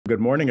Good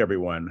morning,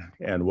 everyone,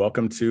 and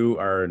welcome to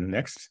our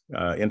next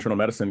internal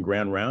medicine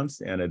grand rounds.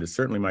 And it is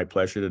certainly my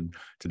pleasure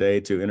today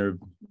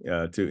to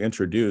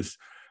introduce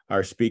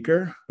our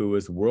speaker, who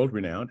is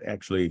world-renowned.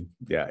 Actually,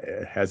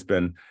 has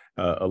been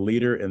a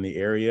leader in the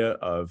area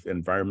of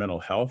environmental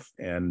health,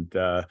 and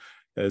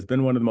has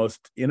been one of the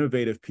most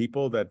innovative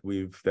people that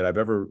I've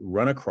ever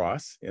run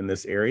across in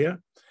this area.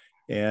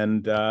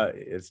 And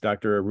it's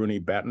Dr.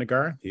 Aruni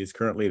Bhatnagar. He's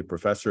currently the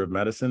professor of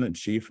medicine and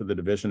chief of the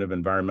Division of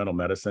Environmental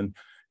Medicine.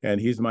 And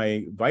he's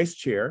my vice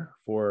chair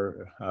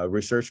for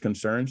research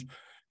concerns,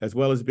 as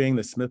well as being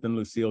the Smith and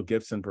Lucille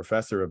Gibson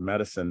Professor of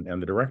Medicine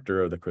and the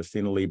director of the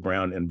Christina Lee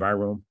Brown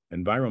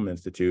Envirome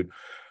Institute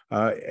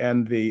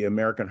and the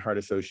American Heart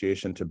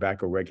Association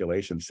Tobacco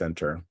Regulation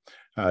Center.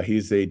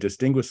 He's a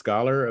distinguished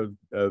scholar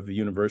of the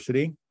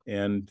university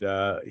and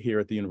here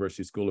at the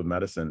University School of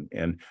Medicine.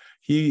 And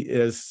he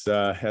has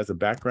a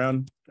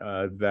background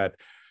that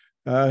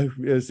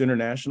is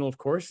international, of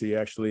course. He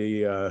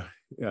actually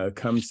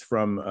comes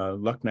from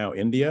Lucknow,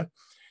 India,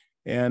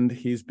 and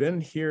he's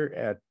been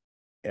here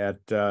at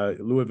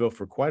Louisville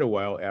for quite a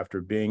while after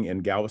being in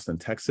Galveston,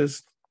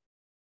 Texas,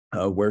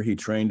 where he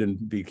trained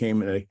and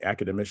became an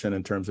academician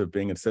in terms of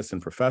being an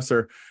assistant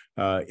professor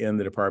in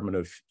the Department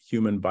of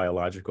Human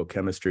Biological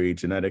Chemistry,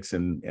 Genetics,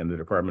 and the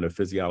Department of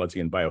Physiology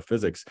and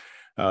Biophysics.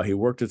 He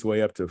worked his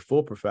way up to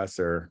full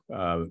professor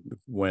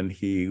when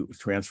he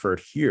transferred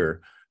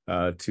here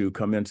to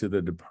come into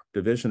the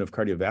Division of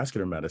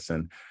Cardiovascular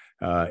Medicine.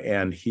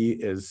 And he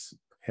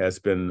has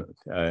been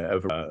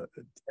of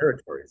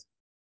territories.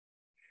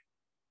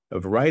 A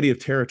variety of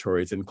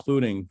territories,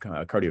 including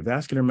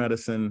cardiovascular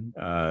medicine,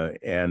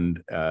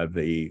 and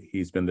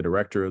he's been the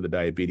director of the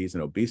Diabetes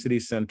and Obesity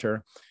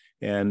Center,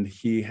 and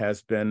he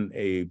has been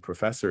a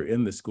professor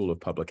in the School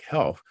of Public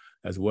Health,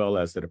 as well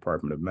as the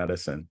Department of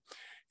Medicine.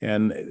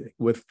 And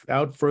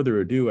without further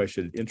ado, I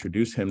should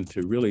introduce him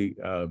to really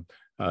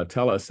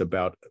tell us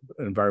about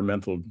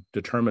environmental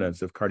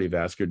determinants of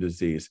cardiovascular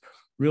disease,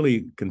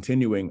 really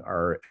continuing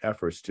our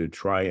efforts to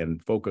try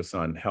and focus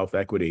on health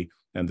equity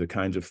and the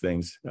kinds of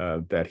things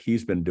that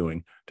he's been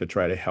doing to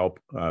try to help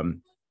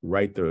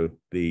right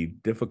the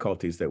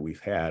difficulties that we've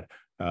had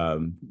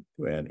and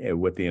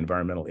with the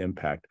environmental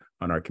impact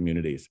on our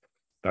communities.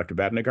 Dr.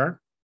 Bhatnagar?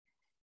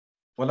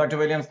 Well, Dr.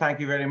 Williams, thank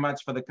you very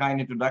much for the kind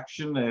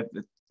introduction.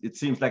 It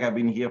seems like I've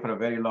been here for a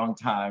very long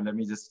time. Let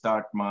me just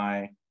start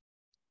my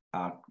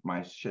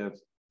share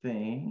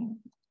thing.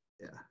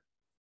 Yeah.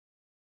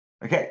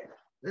 Okay.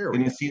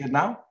 Can you see it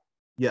now?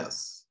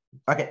 Yes.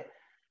 Okay.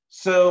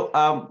 So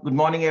good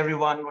morning,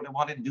 everyone. What I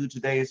want to do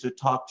today is to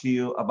talk to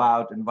you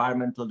about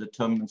environmental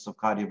determinants of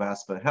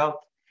cardiovascular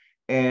health,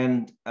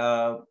 and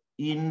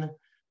in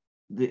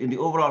the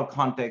overall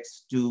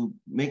context, to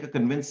make a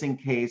convincing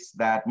case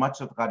that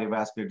much of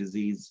cardiovascular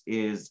disease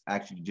is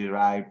actually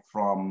derived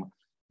from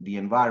the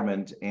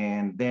environment,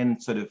 and then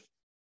sort of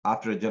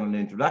after a general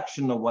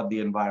introduction of what the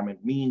environment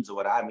means, or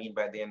what I mean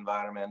by the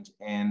environment,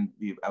 and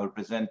I will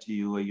present to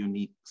you a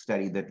unique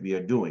study that we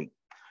are doing.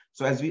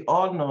 So as we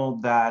all know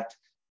that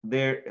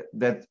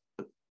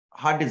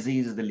heart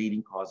disease is the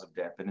leading cause of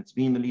death, and it's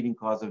been the leading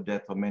cause of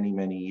death for many,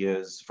 many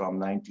years, from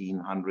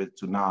 1900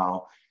 to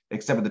now,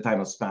 except at the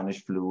time of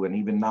Spanish flu. And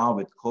even now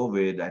with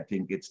COVID, I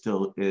think it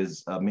still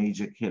is a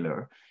major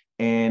killer.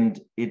 And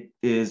it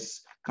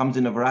comes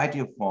in a variety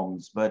of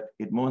forms, but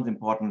most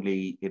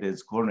importantly, it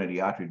is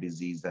coronary artery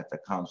disease that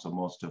accounts for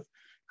most of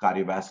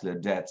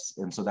cardiovascular deaths.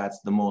 And so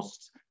that's the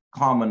most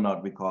common,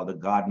 what we call the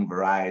garden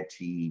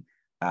variety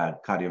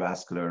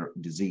cardiovascular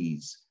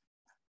disease.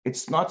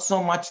 It's not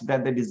so much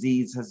that the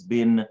disease has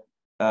been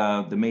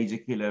the major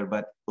killer,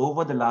 but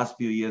over the last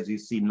few years,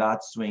 we've seen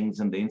large swings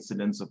in the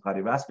incidence of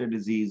cardiovascular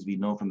disease. We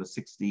know from the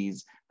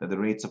 60s that the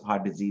rates of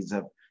heart disease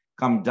have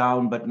come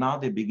down, but now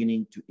they're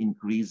beginning to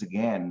increase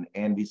again.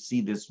 And we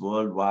see this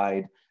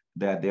worldwide,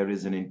 that there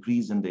is an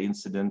increase in the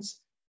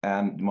incidence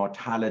and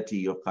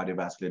mortality of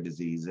cardiovascular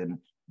disease. And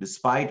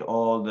despite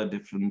all the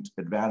different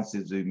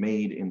advances we've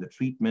made in the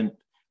treatment,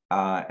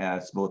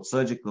 as both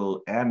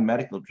surgical and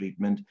medical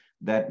treatment,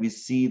 that we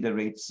see the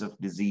rates of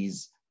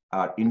disease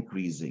are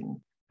increasing.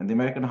 And the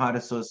American Heart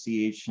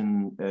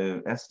Association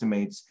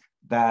estimates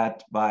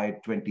that by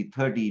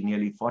 2030,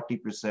 nearly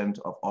 40%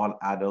 of all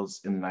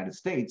adults in the United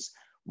States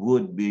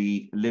would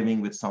be living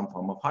with some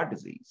form of heart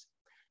disease.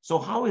 So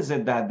how is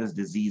it that this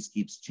disease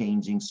keeps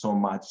changing so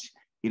much?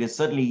 It is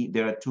certainly,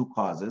 there are two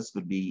causes,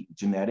 could be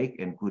genetic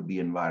and could be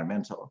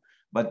environmental.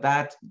 But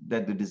that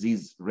the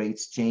disease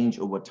rates change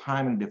over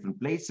time in different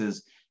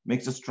places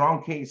makes a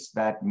strong case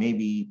that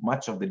maybe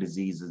much of the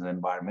disease is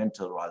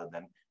environmental rather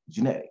than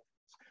genetic.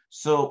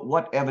 So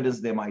what evidence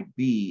there might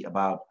be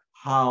about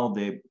how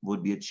there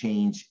would be a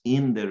change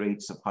in the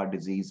rates of heart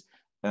disease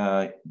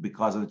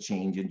because of the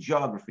change in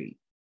geography?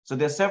 So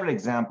there are several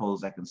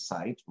examples I can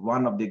cite.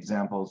 One of the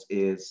examples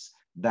is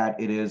that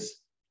it is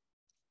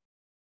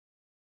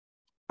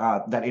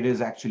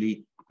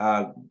actually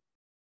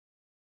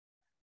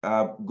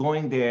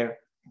going there,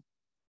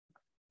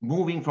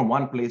 moving from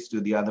one place to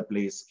the other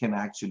place can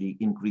actually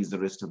increase the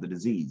risk of the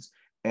disease.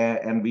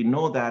 And we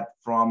know that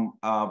from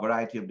a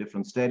variety of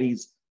different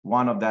studies.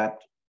 One of that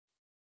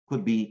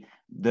could be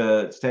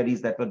the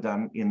studies that were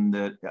done in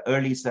the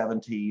early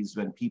 70s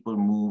when people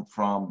moved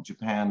from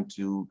Japan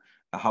to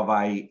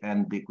Hawaii,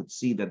 and they could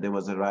see that there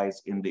was a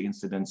rise in the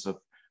incidence of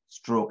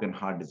stroke and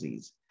heart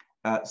disease.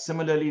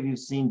 Similarly, we've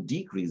seen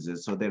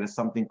decreases. So there is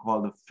something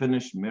called the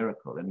Finnish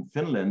miracle. In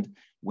Finland,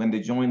 when they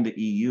joined the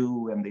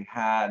EU and they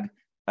had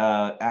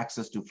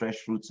access to fresh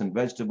fruits and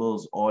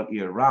vegetables all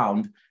year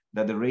round,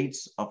 that the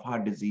rates of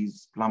heart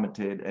disease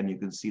plummeted, and you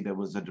can see there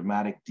was a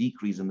dramatic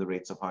decrease in the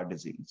rates of heart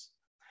disease.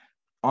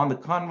 On the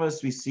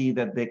converse, we see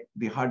that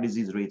the heart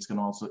disease rates can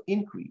also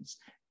increase.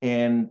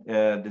 And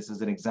this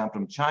is an example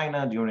from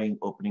China. During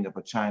opening up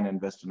of China and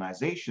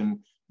westernization,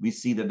 we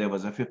see that there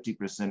was a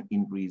 50%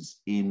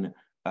 increase in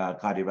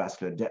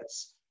cardiovascular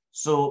deaths.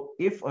 So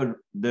if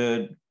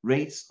the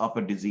rates of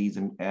a disease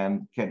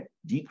and can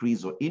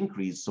decrease or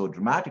increase so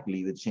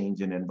dramatically with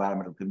change in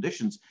environmental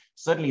conditions,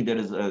 certainly there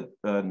is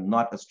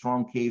not a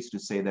strong case to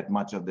say that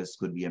much of this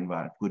could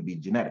be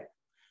genetic.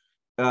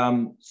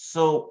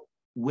 So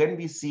when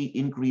we see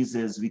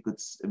increases, we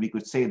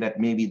could say that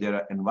maybe there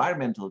are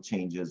environmental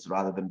changes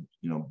rather than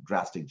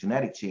drastic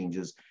genetic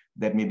changes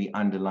that may be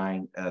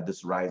underlying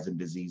this rise in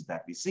disease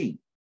that we see.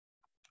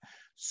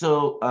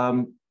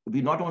 So we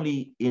not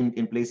only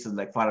in places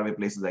like faraway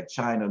places like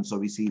China, and so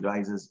we see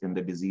rises in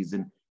the disease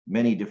in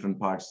many different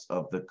parts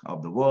of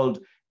the world,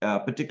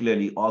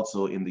 particularly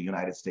also in the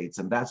United States,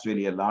 and that's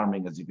really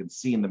alarming. As you can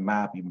see in the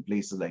map, even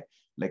places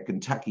like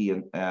Kentucky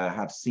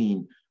have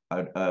seen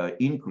an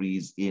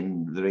increase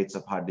in the rates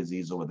of heart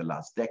disease over the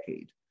last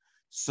decade.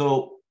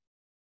 So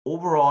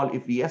overall,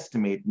 if we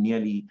estimate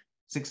nearly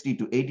 60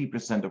 to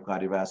 80% of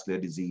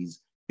cardiovascular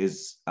disease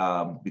is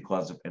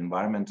because of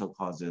environmental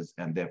causes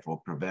and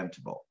therefore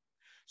preventable.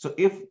 So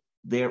if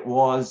there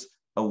was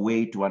a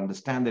way to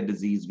understand the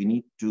disease, we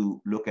need to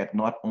look at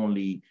not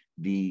only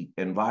the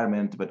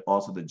environment, but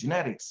also the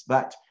genetics,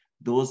 but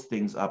those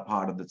things are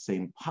part of the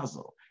same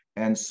puzzle.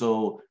 And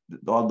so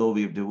although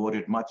we've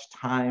devoted much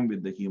time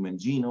with the Human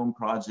Genome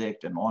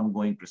Project and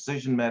ongoing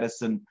precision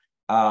medicine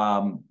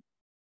the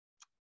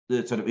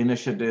sort of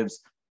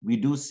initiatives, we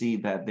do see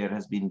that there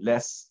has been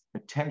less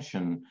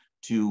attention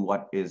to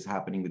what is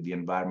happening with the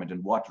environment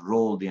and what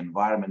role the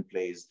environment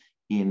plays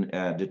in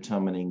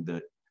determining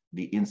the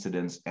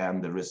incidence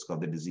and the risk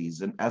of the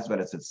disease, and as well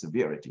as its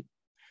severity.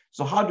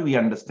 So how do we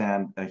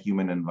understand a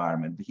human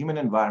environment? The human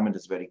environment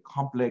is very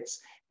complex.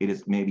 It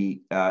is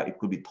maybe, it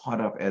could be thought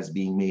of as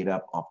being made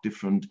up of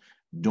different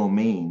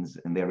domains.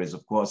 And there is,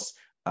 of course,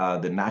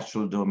 the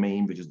natural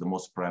domain, which is the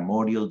most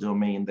primordial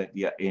domain that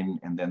we are in.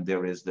 And then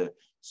there is the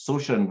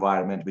social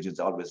environment, which is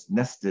always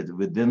nested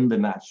within the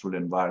natural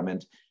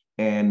environment.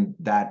 And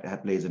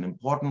that plays an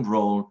important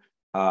role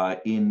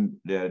in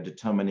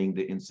determining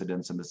the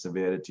incidence and the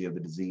severity of the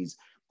disease.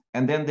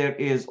 And then there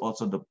is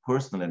also the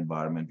personal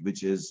environment,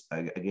 which is,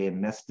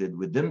 again, nested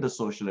within the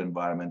social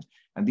environment.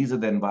 And these are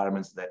the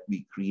environments that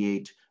we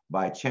create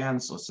by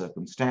chance or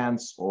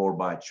circumstance or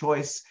by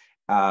choice.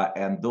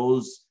 And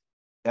those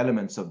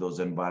elements of those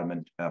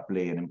environments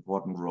play an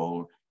important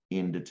role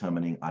in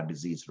determining our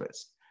disease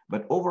risk.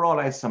 But overall,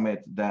 I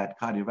submit that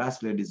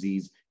cardiovascular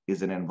disease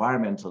is an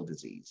environmental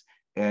disease.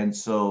 And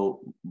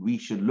so we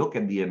should look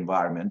at the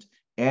environment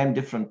and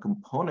different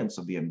components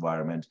of the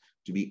environment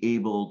to be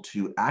able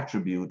to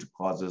attribute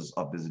causes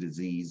of this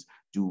disease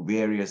to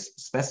various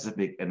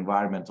specific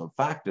environmental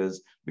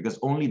factors, because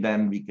only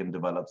then we can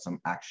develop some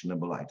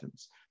actionable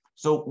items.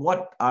 So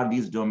what are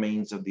these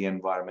domains of the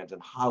environment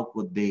and how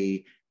could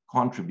they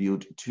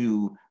contribute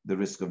to the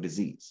risk of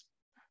disease?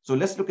 So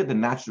let's look at the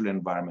natural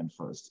environment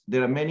first.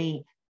 There are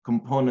many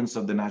components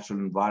of the natural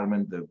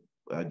environment.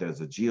 There's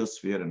a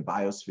geosphere and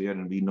biosphere,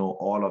 and we know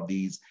all of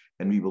these,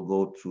 and we will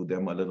go through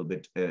them a little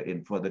bit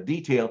in further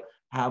detail,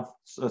 have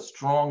a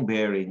strong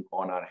bearing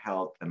on our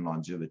health and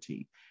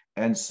longevity.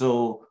 And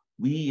so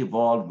we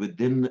evolved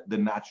within the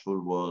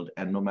natural world,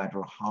 and no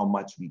matter how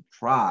much we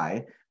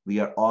try, we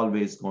are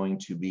always going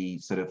to be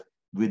sort of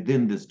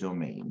within this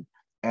domain.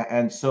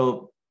 And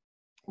so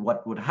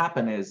what would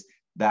happen is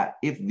that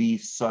if we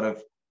sort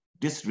of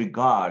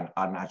disregard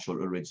our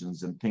natural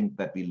origins and think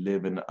that we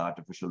live in an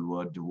artificial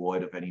world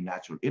devoid of any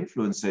natural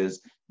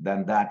influences,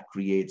 then that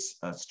creates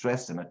a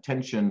stress and a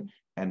tension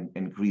and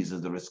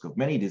increases the risk of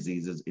many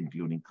diseases,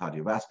 including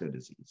cardiovascular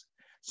disease.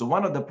 So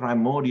one of the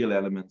primordial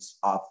elements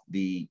of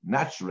the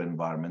natural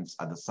environments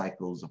are the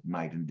cycles of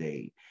night and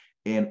day.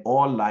 And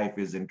all life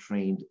is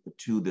entrained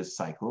to this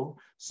cycle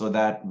so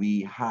that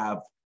we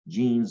have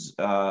genes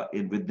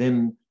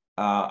within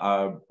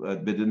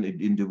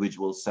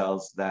individual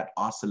cells that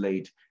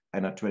oscillate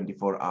in a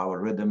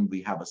 24-hour rhythm.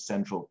 We have a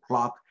central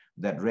clock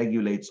that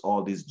regulates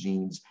all these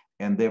genes,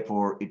 and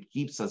therefore it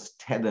keeps us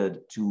tethered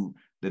to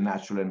the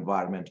natural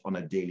environment on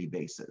a daily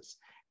basis.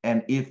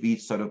 And if we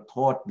sort of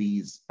thought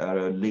these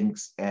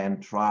links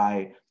and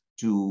try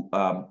to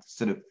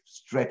sort of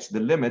stretch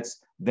the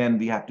limits, then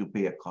we have to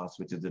pay a cost,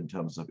 which is in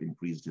terms of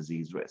increased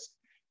disease risk.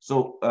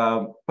 So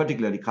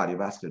particularly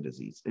cardiovascular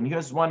disease. And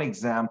here's one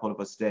example of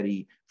a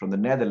study from the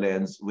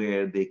Netherlands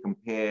where they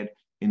compared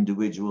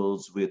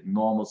individuals with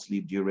normal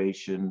sleep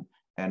duration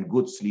and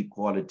good sleep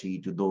quality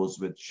to those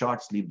with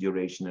short sleep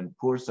duration and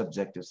poor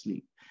subjective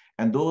sleep.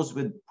 And those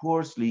with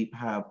poor sleep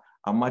have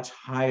a much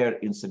higher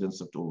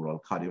incidence of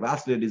overall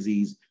cardiovascular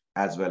disease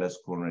as well as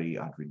coronary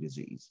artery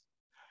disease.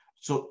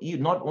 So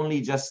not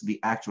only just the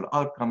actual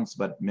outcomes,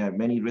 but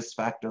many risk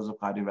factors of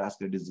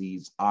cardiovascular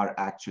disease are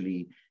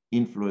actually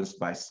influenced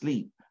by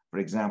sleep. For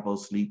example,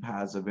 sleep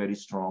has a very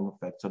strong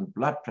effect on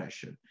blood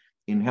pressure.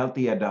 In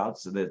healthy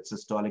adults, the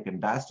systolic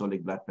and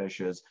diastolic blood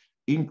pressures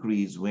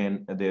increase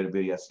when they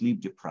are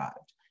sleep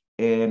deprived.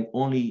 And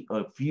only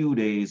a few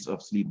days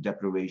of sleep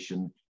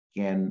deprivation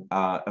can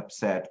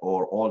upset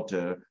or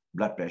alter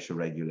blood pressure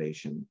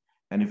regulation.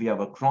 And if you have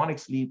a chronic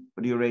sleep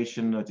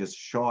duration, which is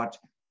short,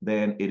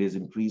 then there is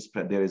increased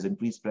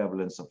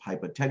prevalence of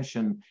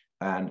hypertension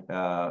and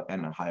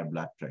higher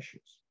blood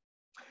pressures.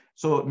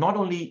 So not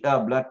only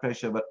blood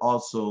pressure, but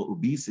also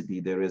obesity,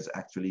 there is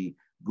actually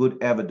good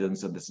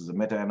evidence, and this is a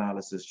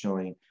meta-analysis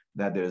showing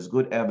that there is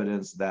good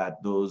evidence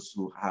that those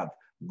who have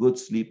good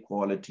sleep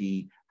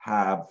quality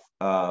have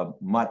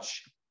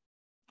much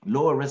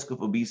lower risk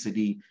of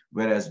obesity,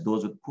 whereas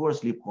those with poor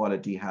sleep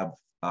quality have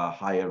a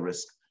higher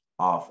risk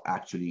of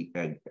actually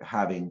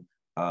having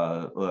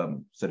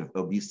sort of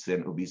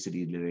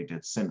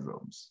obesity-related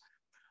syndromes.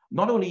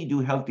 Not only do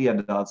healthy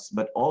adults,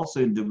 but also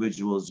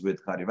individuals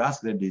with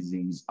cardiovascular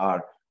disease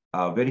are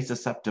very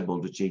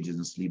susceptible to changes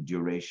in sleep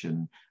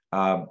duration.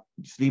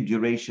 Sleep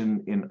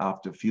duration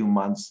after a few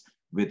months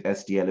with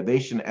ST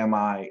elevation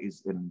MI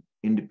is an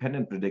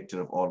independent predictor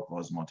of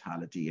all-cause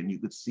mortality. And you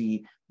could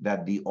see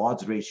that the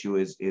odds ratio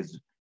is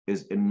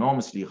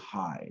enormously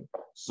high.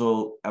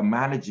 So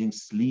managing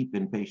sleep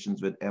in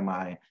patients with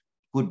MI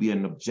could be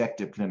an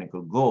objective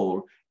clinical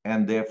goal,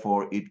 and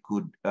therefore it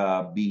could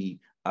be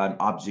an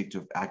object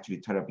of actually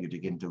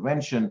therapeutic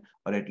intervention,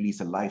 or at least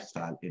a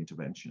lifestyle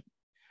intervention.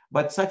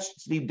 But such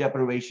sleep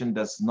deprivation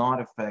does not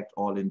affect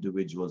all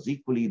individuals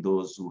equally.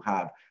 Those who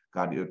have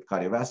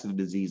cardiovascular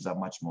disease are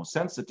much more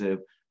sensitive,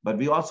 but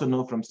we also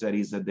know from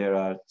studies that there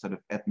are sort of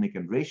ethnic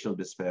and racial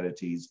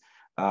disparities,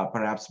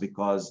 perhaps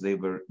because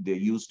they're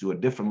used to a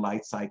different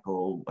life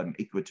cycle, an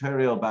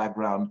equatorial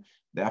background.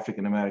 The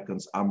African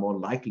Americans are more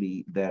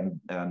likely than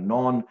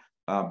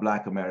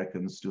non-Black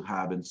Americans to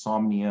have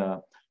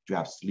insomnia, to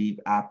have sleep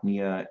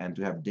apnea, and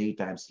to have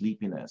daytime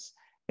sleepiness.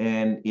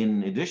 And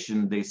in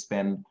addition, they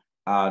spend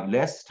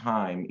less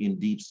time in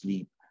deep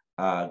sleep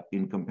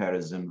in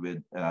comparison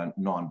with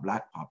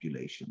non-Black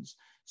populations.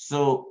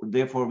 So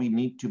therefore, we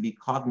need to be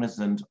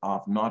cognizant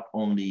of not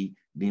only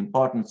the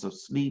importance of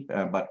sleep,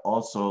 but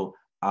also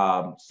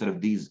sort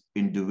of these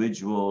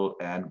individual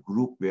and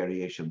group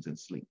variations in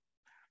sleep.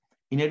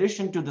 In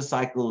addition to the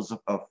cycles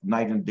of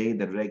night and day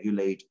that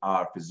regulate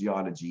our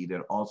physiology, there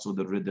are also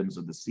the rhythms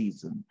of the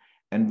season.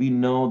 And we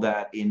know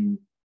that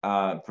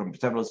from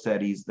several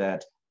studies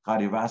that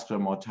cardiovascular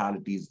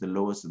mortality is the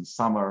lowest in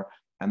summer,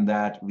 and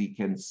that we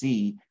can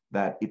see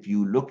that if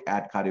you look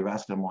at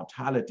cardiovascular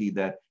mortality,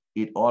 that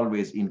it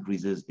always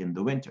increases in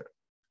the winter.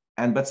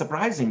 But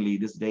surprisingly,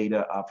 this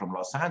data are from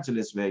Los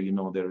Angeles, where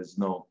there is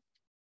no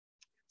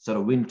sort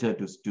of winter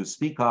to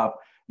speak of.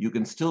 You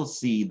can still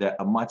see that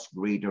a much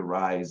greater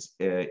rise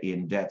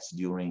in deaths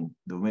during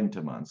the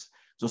winter months.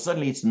 So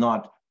certainly it's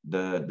not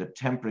the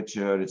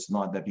temperature, it's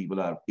not that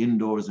people are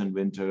indoors in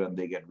winter and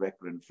they get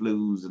recurrent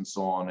flus and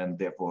so on, and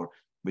therefore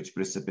which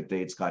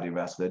precipitates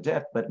cardiovascular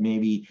death, but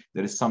maybe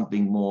there is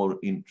something more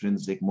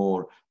intrinsic,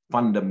 more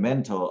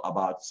fundamental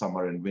about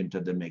summer and winter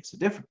that makes a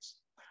difference.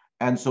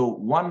 And so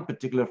one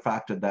particular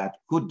factor that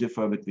could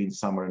differ between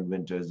summer and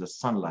winter is the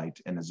sunlight.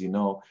 And as you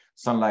know,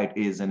 sunlight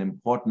is an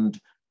important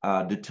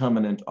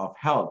determinant of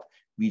health.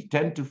 We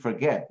tend to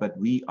forget, but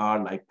we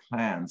are like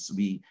plants.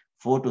 We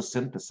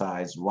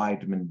photosynthesize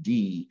vitamin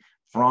D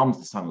from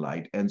the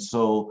sunlight. And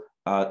so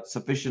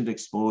sufficient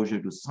exposure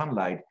to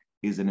sunlight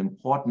is an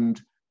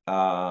important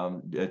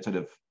sort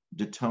of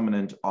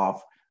determinant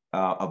of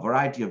a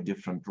variety of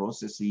different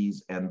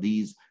processes. And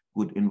these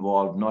would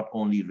involve not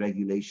only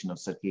regulation of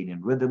circadian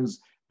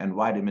rhythms and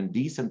vitamin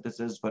D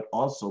synthesis, but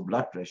also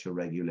blood pressure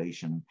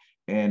regulation.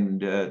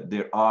 And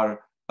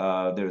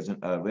there is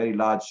a very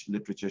large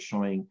literature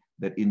showing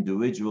that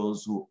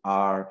individuals who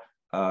are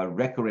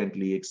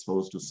recurrently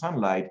exposed to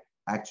sunlight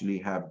actually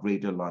have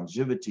greater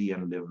longevity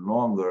and live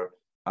longer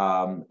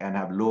and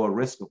have lower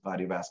risk of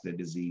cardiovascular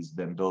disease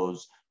than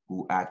those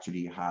who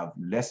actually have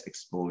less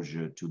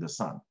exposure to the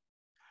sun.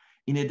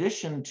 In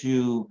addition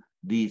to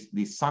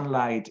the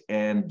sunlight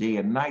and day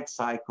and night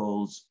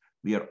cycles,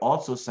 we are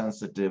also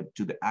sensitive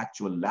to the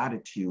actual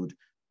latitude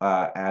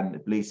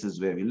and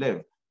places where we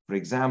live. For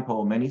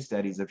example, many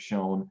studies have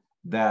shown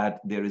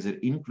that there is an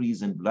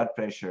increase in blood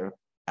pressure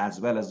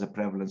as well as the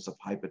prevalence of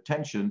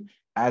hypertension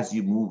as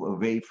you move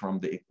away from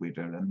the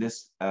equator. And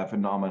this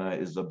phenomena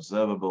is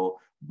observable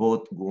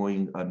both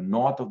going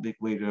north of the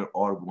equator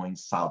or going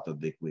south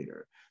of the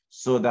equator,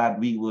 so that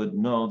we would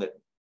know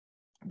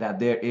that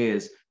there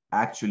is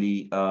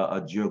actually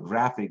a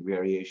geographic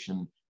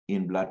variation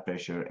in blood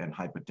pressure and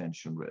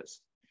hypertension risk.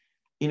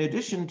 In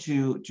addition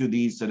to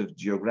these sort of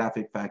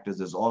geographic factors,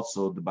 there's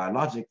also the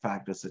biologic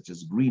factors such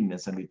as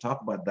greenness, and we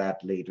talk about that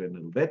later in a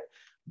little bit.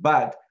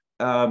 But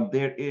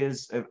there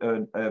is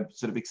a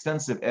sort of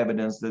extensive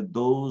evidence that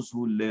those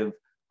who live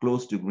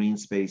close to green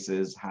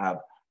spaces have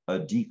a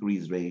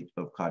decreased rate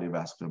of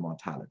cardiovascular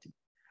mortality.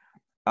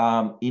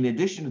 In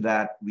addition to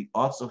that, we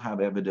also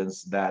have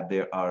evidence that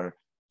there are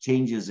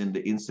changes in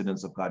the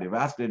incidence of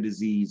cardiovascular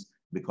disease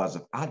because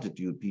of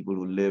altitude. People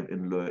who live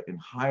in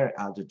higher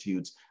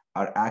altitudes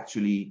are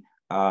actually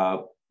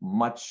have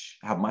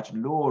much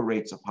lower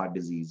rates of heart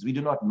disease. We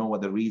do not know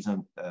what the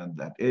reason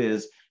that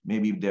is.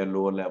 Maybe there are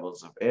lower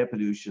levels of air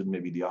pollution,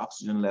 maybe the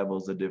oxygen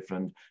levels are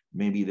different,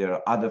 maybe there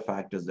are other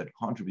factors that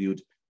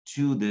contribute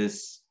to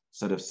this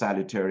sort of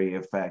salutary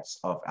effects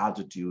of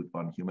altitude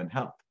on human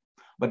health.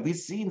 But we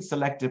see in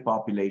selected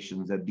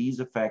populations that these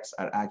effects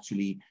are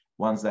actually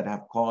ones that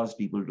have caused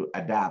people to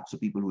adapt. So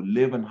people who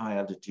live in high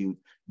altitude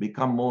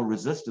become more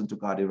resistant to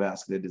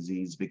cardiovascular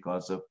disease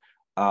because of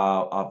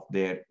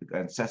their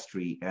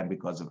ancestry and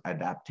because of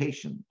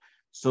adaptation.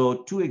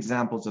 So two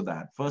examples of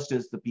that. First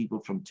is the people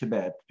from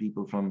Tibet.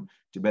 People from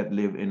Tibet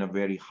live in a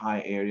very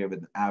high area with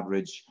an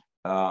average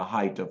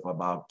height of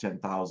about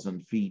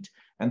 10,000 feet.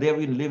 And they've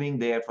been living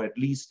there for at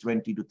least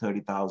 20 to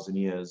 30,000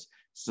 years.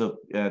 So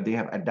they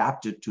have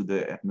adapted to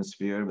the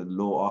atmosphere with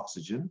low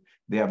oxygen.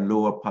 They have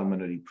lower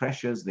pulmonary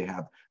pressures. They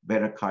have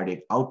better cardiac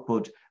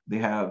output. They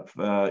have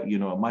a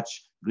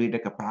much greater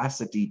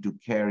capacity to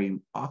carry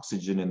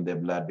oxygen in their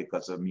blood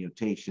because of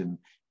mutation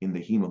in the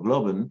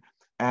hemoglobin.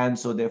 And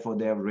so therefore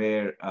they have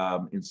rare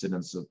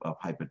incidence of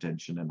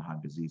hypertension and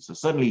heart disease. So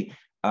certainly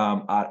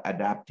our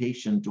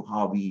adaptation to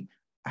how we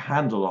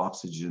handle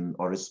oxygen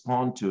or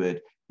respond to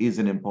it is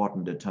an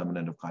important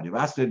determinant of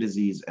cardiovascular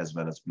disease as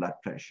well as blood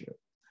pressure.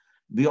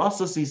 We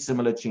also see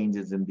similar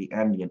changes in the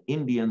Andean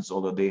Indians,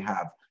 although they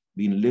have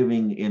been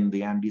living in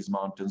the Andes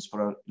Mountains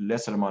for a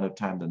lesser amount of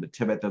time than the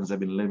Tibetans have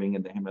been living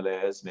in the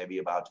Himalayas, maybe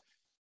about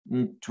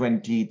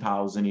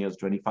 20,000 years,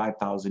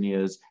 25,000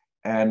 years.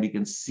 And we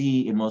can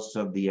see in most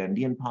of the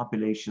Andean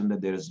population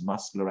that there is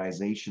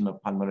muscularization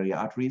of pulmonary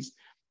arteries.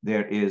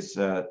 There is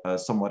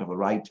somewhat of a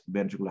right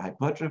ventricular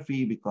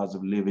hypertrophy because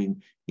of living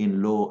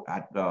in low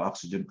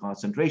oxygen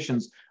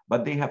concentrations,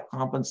 but they have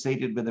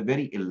compensated with a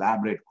very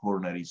elaborate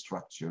coronary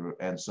structure.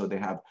 And so they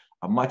have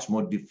a much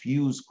more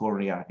diffuse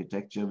coronary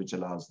architecture, which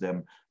allows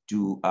them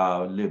to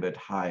live at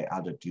high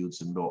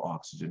altitudes and low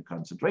oxygen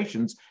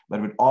concentrations,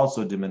 but it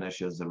also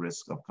diminishes the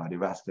risk of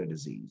cardiovascular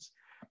disease.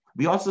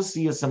 We also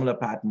see a similar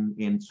pattern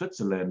in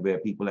Switzerland, where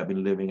people have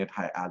been living at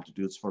high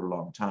altitudes for a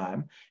long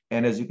time.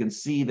 And as you can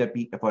see, that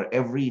for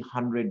every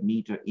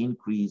 100-meter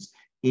increase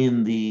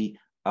in the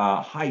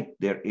height,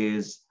 there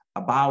is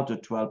about a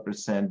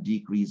 12%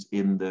 decrease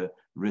in the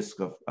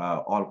risk of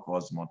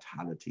all-cause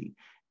mortality.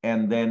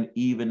 And then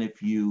even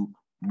if you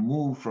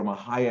move from a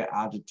higher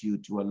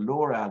altitude to a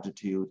lower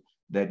altitude,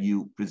 that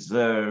you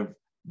preserve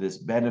this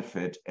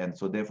benefit. And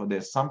so therefore,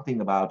 there's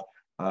something about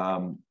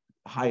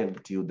high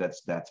altitude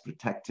that's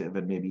protective,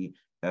 and maybe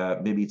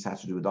it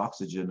has to do with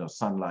oxygen or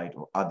sunlight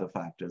or other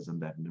factors,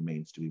 and that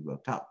remains to be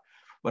worked out.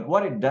 But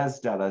what it does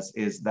tell us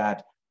is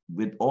that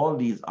with all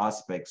these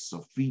aspects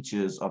of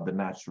features of the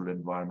natural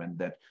environment,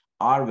 that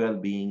our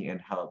well-being and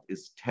health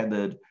is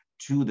tethered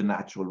to the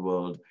natural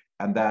world,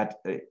 and that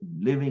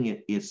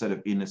living is sort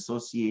of in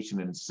association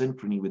and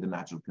synchrony with the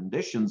natural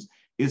conditions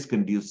is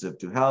conducive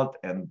to health,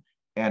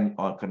 and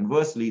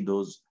conversely,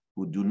 those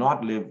who do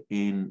not live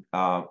in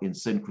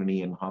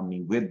synchrony and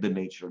harmony with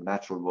the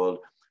natural world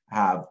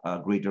have a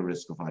greater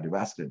risk of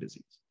cardiovascular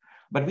disease.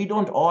 But we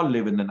don't all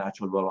live in the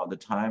natural world all the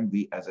time.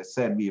 As I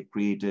said, we have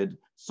created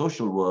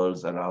social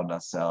worlds around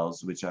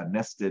ourselves, which are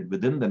nested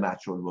within the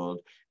natural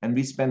world. And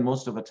we spend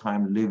most of our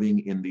time living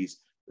in these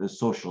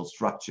social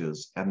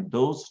structures. And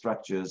those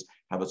structures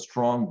have a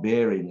strong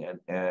bearing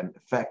and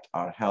affect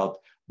our health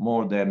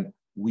more than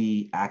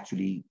we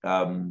actually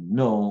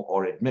know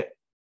or admit.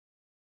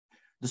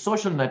 The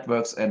social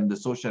networks and the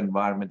social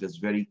environment is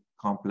very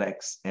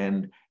complex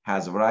and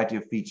has a variety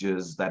of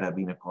features that have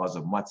been a cause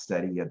of much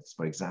study. As,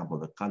 for example,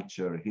 the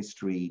culture,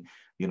 history,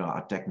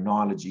 our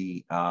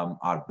technology,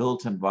 our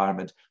built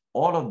environment.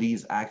 All of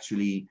these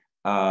actually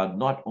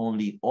not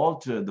only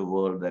alter the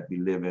world that we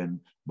live in,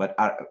 but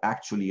are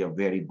actually our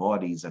very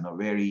bodies and our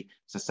very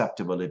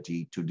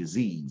susceptibility to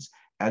disease.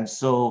 And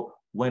so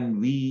when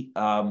we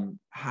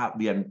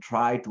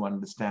try to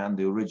understand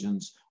the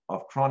origins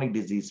of chronic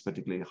disease,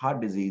 particularly heart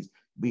disease,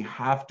 we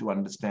have to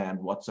understand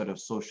what sort of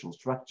social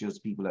structures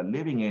people are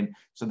living in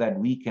so that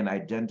we can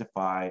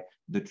identify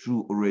the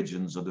true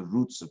origins or the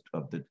roots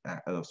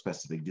of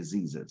specific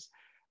diseases.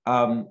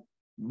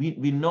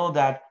 We know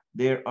that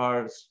there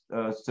are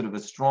sort of a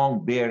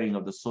strong bearing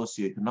of the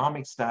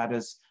socioeconomic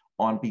status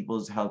on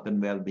people's health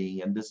and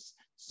well-being, and this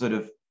sort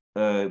of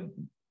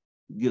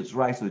gives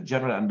rise to a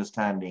general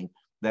understanding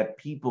that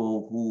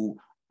people who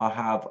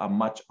have a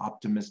much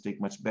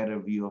optimistic, much better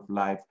view of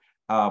life,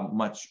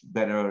 much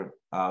better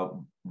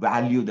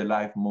value their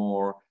life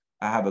more,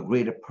 have a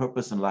greater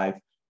purpose in life,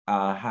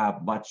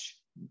 have much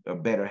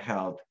better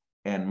health,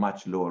 and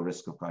much lower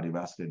risk of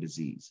cardiovascular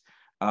disease.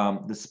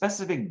 The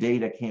specific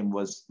data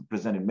was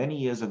presented many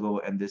years ago,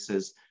 and this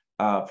is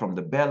from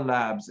the Bell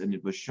Labs, and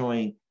it was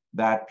showing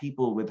that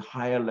people with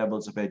higher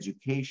levels of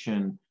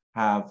education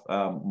have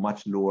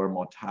much lower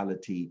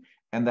mortality,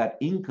 and that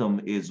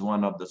income is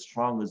one of the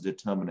strongest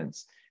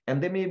determinants.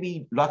 And there may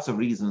be lots of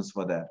reasons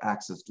for that,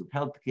 access to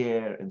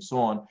healthcare and so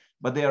on,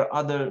 but there are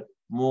other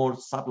more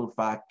subtle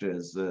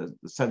factors, the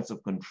sense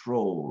of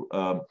control,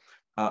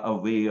 a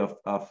way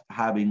of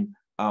having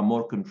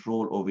more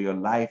control over your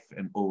life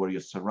and over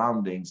your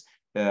surroundings.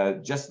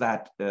 Just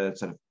that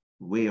sort of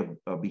way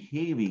of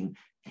behaving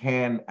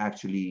can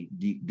actually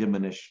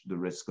diminish the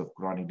risk of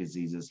chronic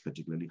diseases,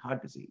 particularly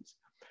heart disease.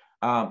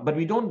 But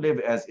we don't live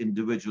as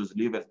individuals,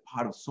 live as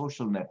part of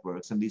social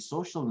networks. And these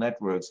social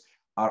networks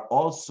are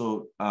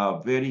also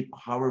very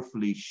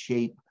powerfully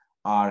shape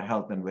our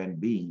health and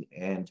well-being.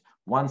 And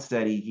one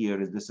study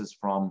here this is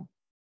from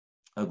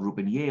a group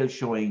in Yale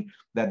showing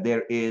that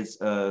there is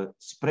a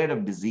spread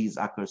of disease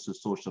occurs through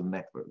social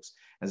networks.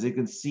 As you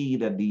can see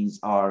that these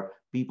are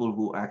people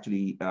who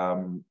actually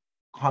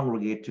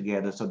congregate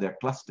together, so they're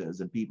clusters,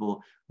 and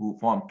people who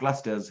form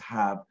clusters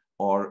have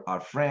or are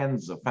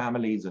friends or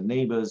families or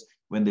neighbors.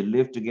 When they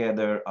live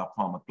together or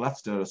form a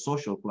cluster, a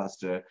social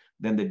cluster,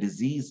 then the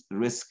disease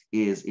risk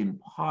is in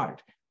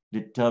part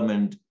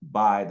determined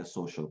by the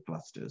social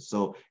clusters.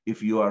 So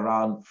if you are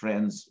around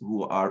friends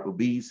who are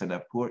obese and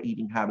have poor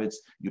eating habits,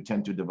 you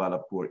tend to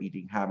develop poor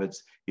eating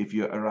habits. If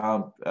you're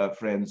around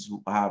friends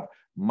who have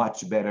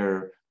much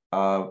better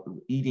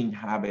eating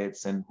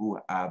habits and who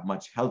have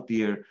much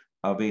healthier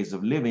ways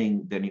of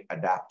living, then you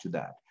adapt to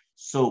that.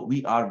 So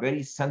we are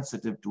very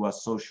sensitive to our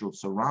social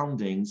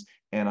surroundings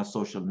and our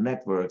social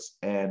networks,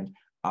 and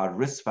our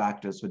risk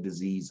factors for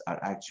disease are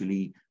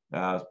actually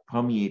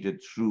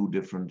permeated through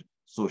different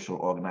social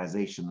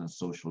organizations and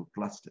social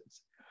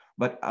clusters.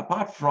 But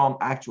apart from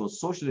actual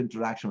social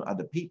interaction with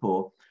other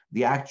people,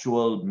 the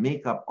actual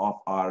makeup of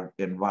our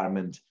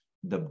environment,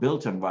 the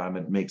built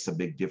environment, makes a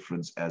big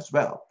difference as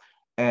well.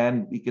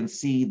 And we can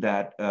see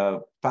that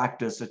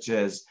factors such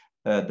as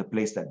the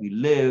place that we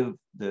live,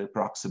 the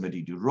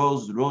proximity to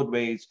roads,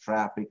 roadways,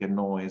 traffic, and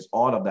noise,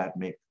 all of that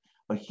make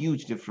a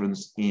huge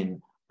difference in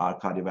our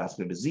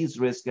cardiovascular disease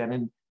risk and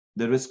in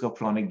the risk of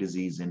chronic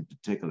disease in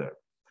particular.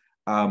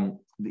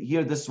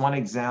 Here, this one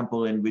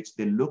example in which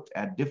they looked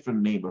at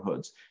different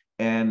neighborhoods.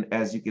 And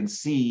as you can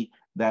see,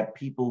 that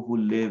people who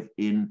live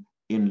in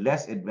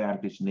less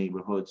advantaged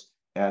neighborhoods,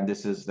 and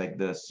this is like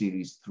the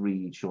series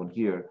 3 shown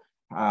here,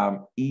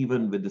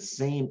 even with the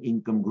same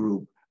income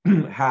group,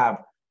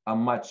 have a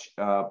much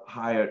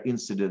higher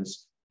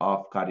incidence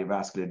of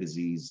cardiovascular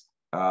disease.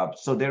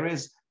 So there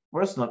is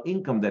personal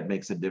income that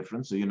makes a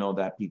difference. So you know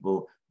that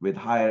people with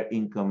higher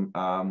income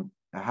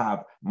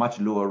have much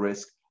lower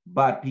risk,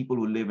 but people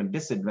who live in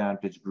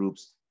disadvantaged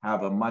groups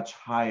have a much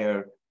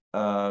higher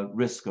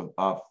risk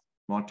of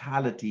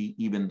mortality,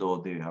 even though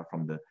they are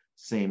from the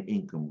same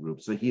income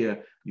group. So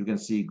here you can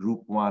see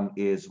group 1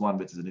 is one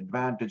which is an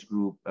advantage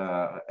group.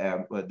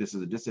 This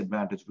is a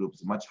disadvantaged group.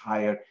 It's a much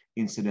higher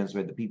incidence,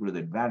 where the people with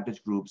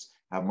advantage groups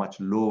have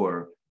much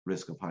lower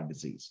risk of heart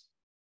disease.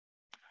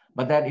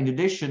 But that in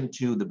addition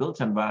to the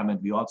built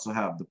environment, we also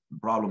have the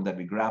problem that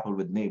we grapple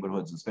with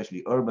neighborhoods,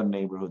 especially urban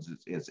neighborhoods,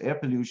 is air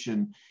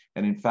pollution.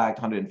 And in fact,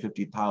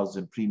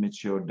 150,000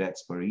 premature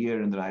deaths per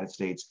year in the United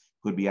States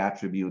could be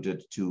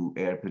attributed to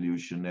air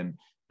pollution. And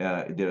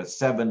there are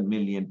 7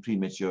 million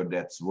premature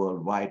deaths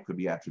worldwide could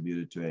be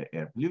attributed to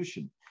air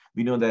pollution.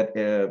 We know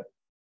that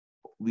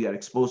we are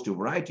exposed to a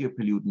variety of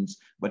pollutants,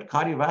 but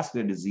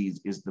cardiovascular disease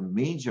is the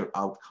major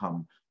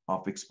outcome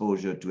of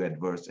exposure to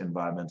adverse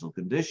environmental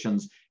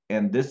conditions.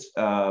 And this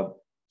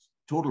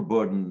total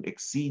burden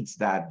exceeds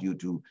that due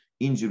to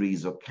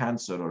injuries or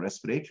cancer or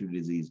respiratory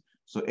disease.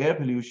 So air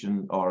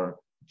pollution or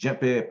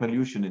air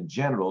pollution in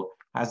general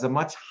has a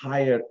much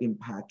higher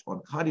impact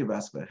on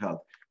cardiovascular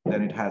health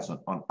than it has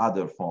on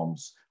other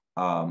forms,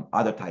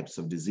 other types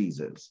of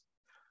diseases.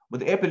 But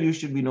the air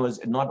pollution, we know,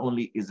 is not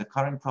only is a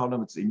current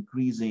problem, it's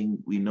increasing.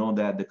 We know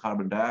that the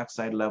carbon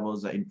dioxide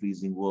levels are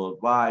increasing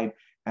worldwide,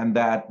 and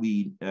that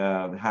we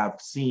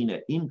have seen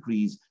an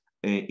increase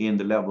in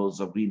the levels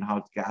of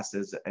greenhouse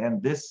gases.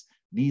 And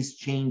these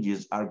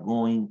changes are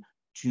going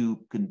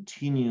to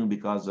continue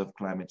because of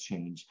climate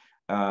change.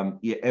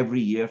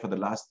 Every year for the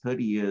last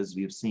 30 years,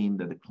 we've seen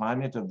that the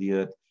climate of the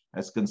Earth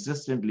has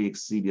consistently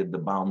exceeded the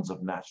bounds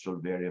of natural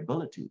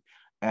variability.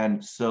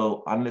 And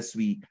so unless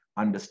we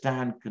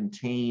understand,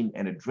 contain,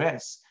 and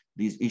address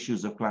these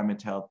issues of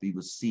climate health, we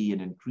will see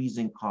an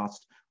increasing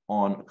cost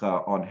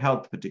on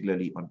health,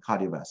 particularly on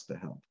cardiovascular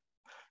health.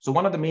 So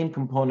one of the main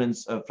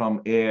components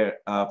in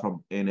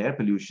air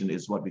pollution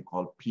is what we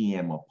call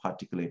PM, or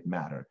particulate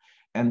matter.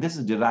 And this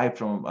is derived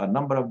from a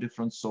number of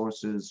different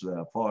sources,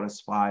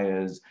 forest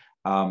fires,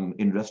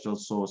 industrial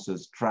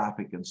sources,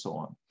 traffic, and so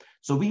on.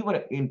 So we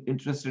were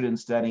interested in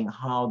studying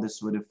how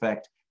this would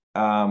affect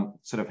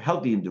sort of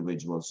healthy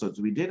individuals. So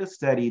we did a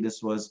study.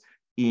 This was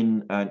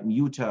in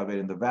Utah, where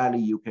in the valley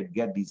you could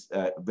get these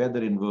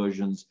weather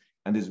inversions,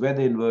 and these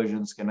weather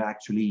inversions can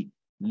actually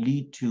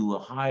lead to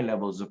high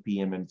levels of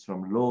PM, and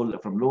from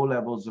low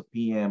levels of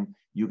PM,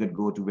 you could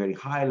go to very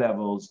high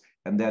levels,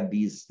 and that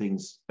these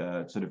things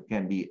sort of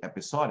can be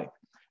episodic.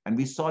 And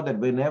we saw that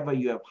whenever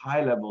you have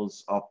high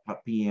levels of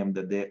PM,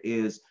 that there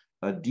is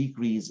a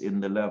decrease in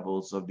the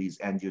levels of these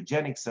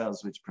angiogenic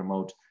cells, which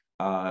promote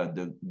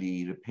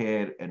the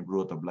repair and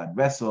growth of blood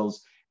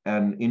vessels,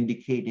 and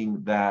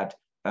indicating that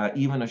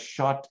even a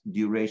short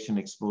duration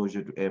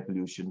exposure to air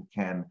pollution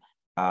can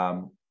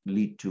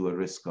lead to a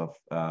risk of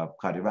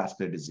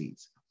cardiovascular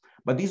disease.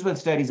 But these were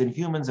studies in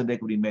humans, and there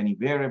could be many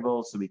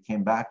variables. So we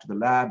came back to the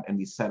lab and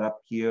we set up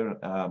here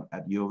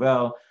at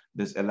UofL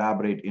this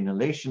elaborate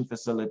inhalation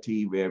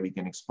facility where we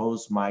can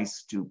expose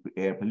mice to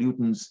air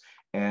pollutants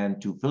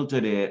and to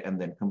filtered air and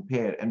then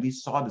compare. And we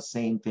saw the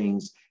same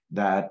things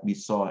that we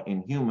saw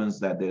in humans,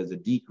 that there's a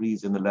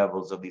decrease in the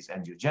levels of these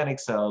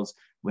angiogenic cells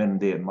when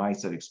the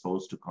mice are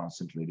exposed to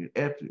concentrated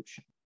air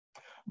pollution.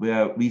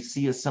 Where we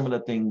see a similar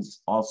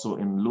things also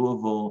in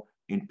Louisville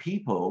in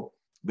people,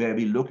 where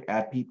we look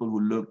at people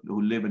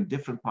who live in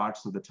different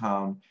parts of the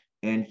town.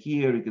 And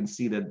here you can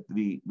see that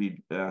we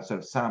sort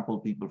of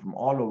sampled people from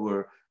all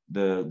over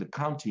the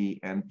county,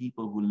 and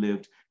people who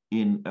lived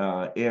in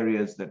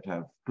areas that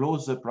have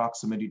closer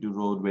proximity to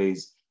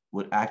roadways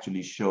would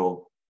actually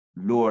show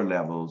lower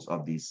levels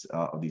of these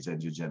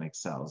angiogenic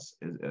cells,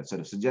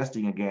 sort of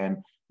suggesting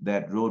again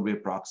that roadway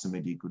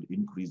proximity could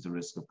increase the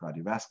risk of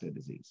cardiovascular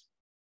disease.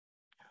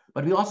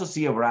 But we also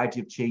see a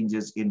variety of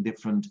changes in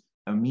different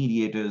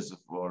mediators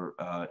or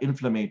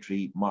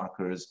inflammatory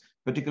markers,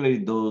 particularly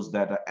those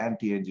that are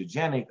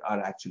anti-angiogenic are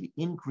actually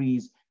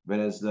increased,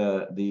 whereas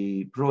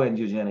the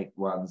pro-angiogenic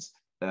ones,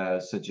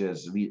 such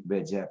as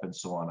VEGF and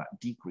so on, are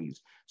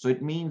decreased. So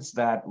it means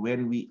that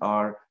when we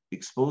are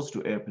exposed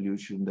to air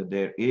pollution, that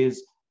there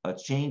is a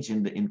change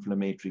in the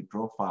inflammatory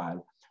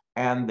profile,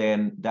 and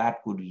then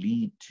that could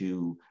lead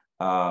to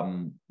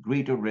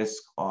greater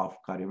risk of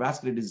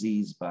cardiovascular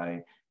disease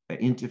by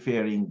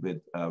interfering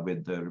with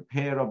the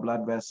repair of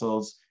blood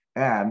vessels,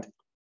 and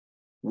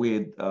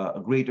with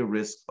a greater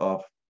risk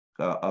of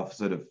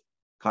sort of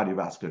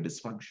cardiovascular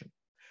dysfunction.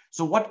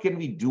 So what can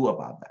we do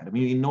about that? I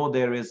mean, we know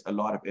there is a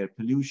lot of air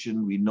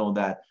pollution. We know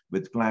that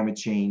with climate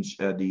change,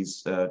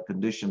 these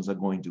conditions are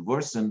going to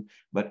worsen,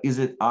 but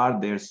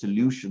are there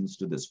solutions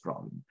to this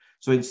problem?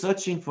 So in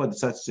searching for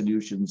such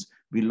solutions,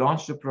 we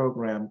launched a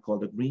program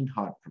called the Green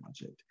Heart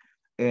Project.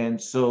 And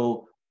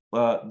so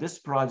this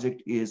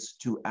project is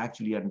to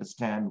actually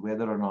understand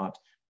whether or not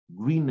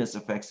greenness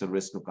affects the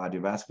risk of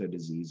cardiovascular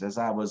disease. As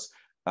I was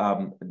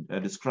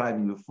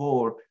describing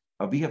before,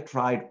 we have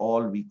tried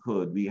all we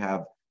could. We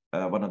have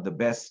one of the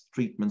best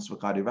treatments for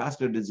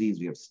cardiovascular disease.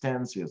 We have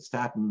stents, we have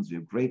statins, we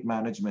have great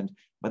management,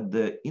 but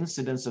the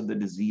incidence of the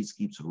disease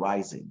keeps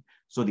rising.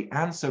 So the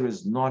answer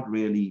is not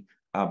really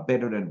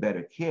better and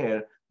better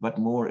care, but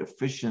more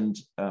efficient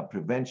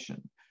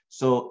prevention.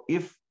 So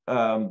if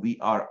we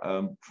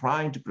are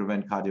trying to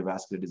prevent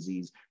cardiovascular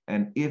disease,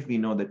 and if we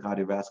know that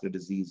cardiovascular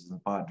disease is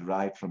in part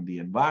derived from the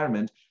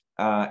environment,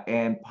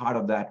 and part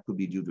of that could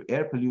be due to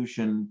air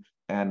pollution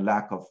and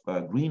lack of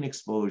green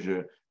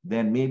exposure,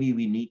 then maybe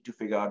we need to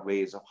figure out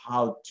ways of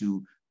how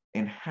to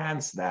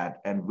enhance that,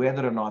 and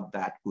whether or not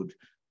that could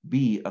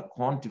be a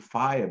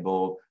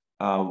quantifiable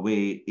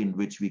way in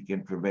which we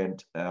can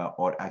prevent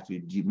or actually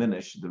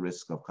diminish the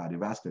risk of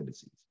cardiovascular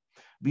disease.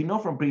 We know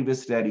from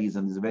previous studies,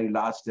 and there's very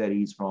large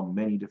studies from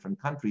many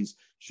different countries,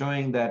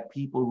 showing that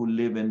people who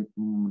live in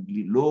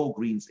low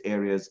greens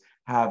areas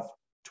have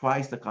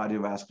twice the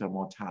cardiovascular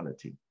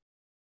mortality,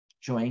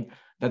 showing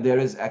that there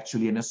is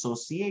actually an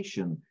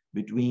association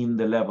between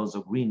the levels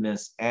of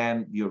greenness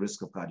and your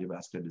risk of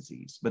cardiovascular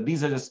disease. But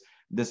these are just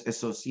this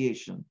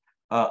association.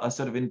 A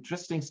sort of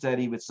interesting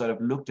study which sort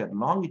of looked at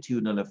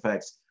longitudinal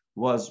effects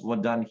was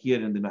done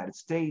here in the United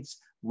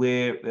States,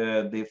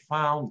 where they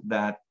found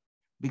that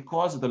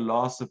because of the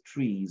loss of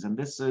trees, and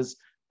this is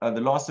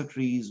the loss of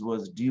trees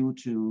was due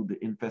to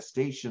the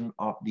infestation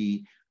of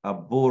the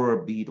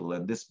borer beetle,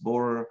 and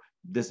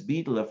this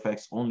beetle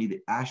affects only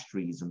the ash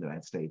trees in the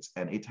United States,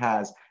 and it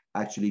has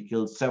actually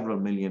killed several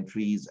million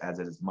trees as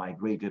it has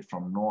migrated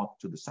from north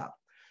to the south.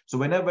 So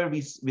whenever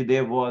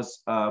there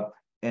was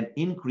an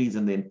increase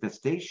in the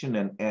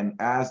infestation, and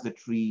as the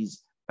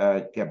trees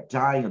kept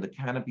dying, or the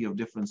canopy of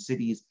different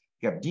cities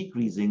kept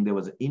decreasing, there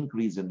was an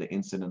increase in the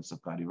incidence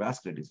of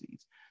cardiovascular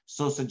disease.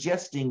 So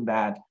suggesting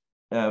that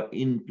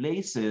in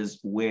places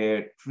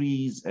where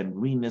trees and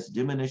greenness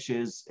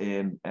diminishes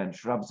and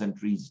shrubs and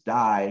trees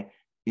die,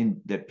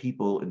 that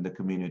people in the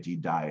community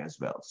die as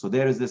well. So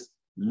there is this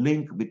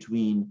link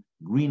between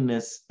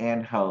greenness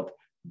and health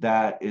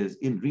that is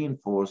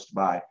reinforced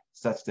by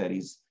such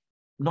studies.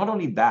 Not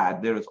only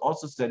that, there is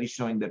also studies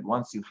showing that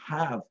once you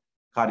have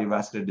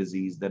cardiovascular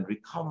disease, then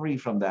recovery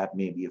from that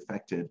may be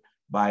affected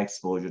by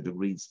exposure to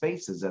green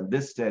spaces. And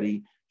this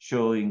study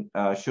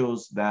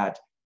shows that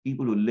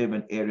people who live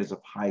in areas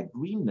of high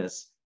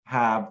greenness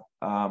have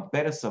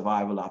better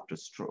survival after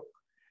stroke,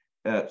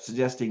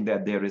 suggesting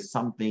that there is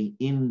something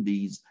in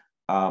these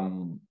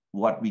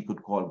what we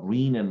could call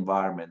green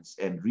environments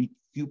and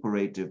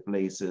recuperative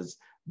places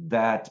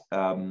that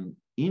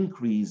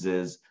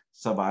increases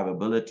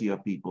survivability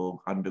of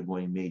people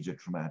undergoing major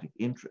traumatic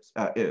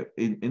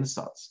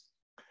insults.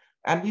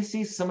 And we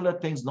see similar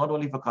things not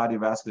only for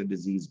cardiovascular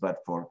disease, but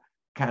for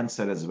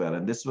cancer as well.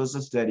 And this was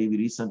a study we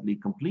recently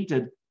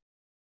completed.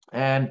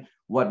 And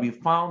what we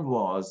found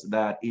was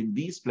that in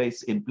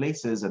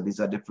places, and these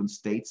are different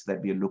states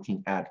that we are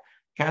looking at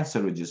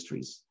cancer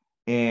registries.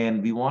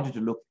 And we wanted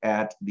to look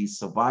at the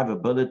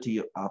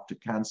survivability after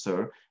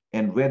cancer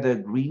and whether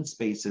green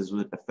spaces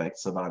would affect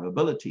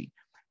survivability.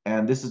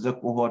 And this is a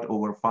cohort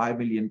over 5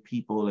 million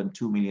people and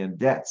 2 million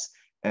deaths.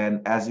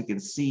 And as you can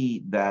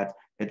see that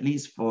at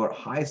least for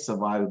high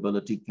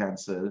survivability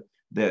cancer,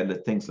 there are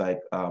things like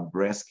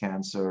breast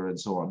cancer and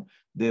so on,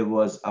 there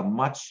was a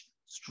much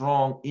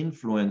strong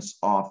influence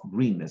of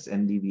greenness.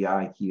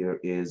 NDVI here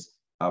is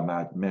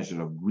a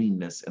measure of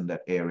greenness in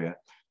that area.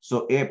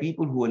 So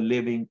people who are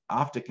living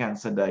after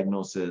cancer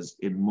diagnosis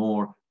in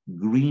more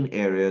green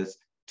areas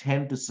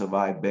tend to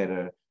survive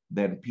better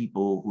than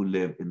people who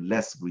live in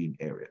less green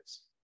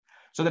areas.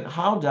 So then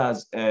how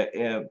does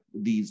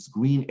these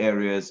green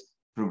areas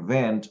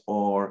prevent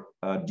or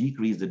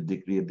decrease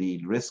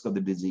the risk of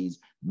the disease?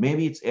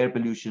 Maybe it's air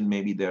pollution,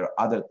 maybe there are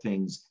other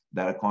things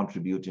that are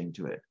contributing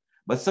to it.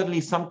 But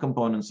certainly some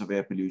components of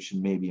air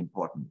pollution may be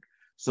important.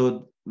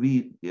 So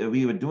we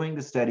were doing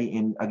the study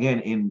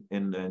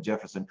in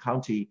Jefferson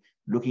County,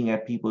 looking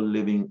at people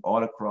living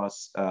all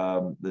across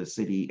the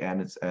city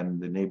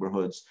and the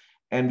neighborhoods.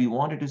 And we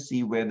wanted to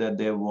see whether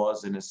there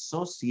was an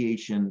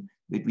association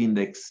between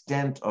the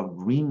extent of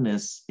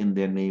greenness in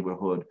their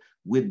neighborhood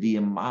with the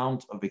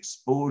amount of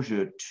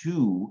exposure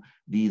to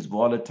these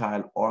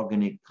volatile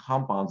organic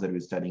compounds that we're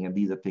studying. And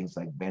these are things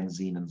like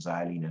benzene and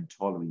xylene and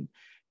toluene.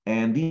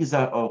 And these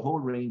are a whole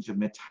range of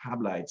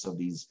metabolites of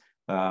these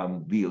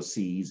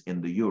VOCs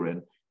in the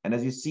urine. And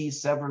as you see,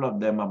 several of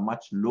them are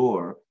much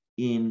lower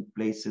in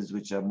places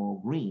which are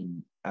more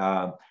green.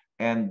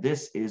 And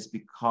this is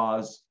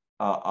because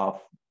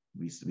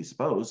we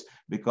suppose,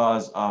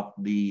 because of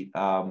the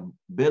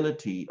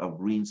ability of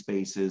green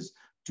spaces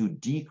to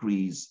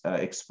decrease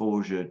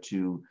exposure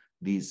to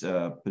these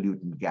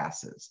pollutant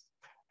gases.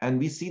 And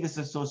we see this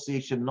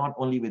association not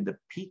only with the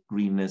peak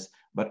greenness,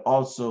 but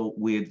also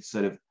with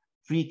sort of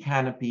tree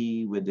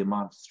canopy, with the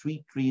amount of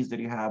street trees that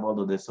you have,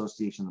 although the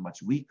association is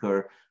much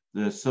weaker.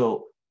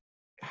 So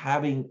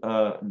having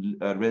a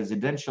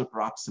residential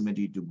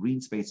proximity to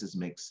green spaces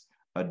makes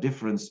a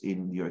difference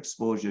in your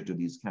exposure to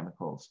these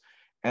chemicals.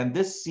 And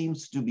this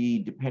seems to be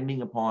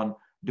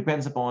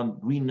depends upon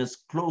greenness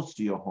close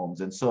to your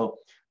homes. And so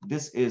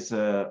this is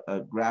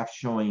a graph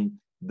showing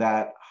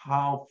that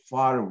how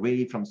far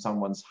away from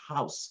someone's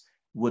house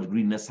would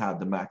greenness have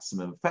the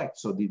maximum effect.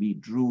 So we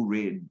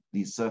drew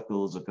these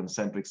circles or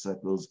concentric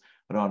circles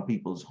around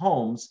people's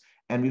homes.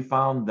 And we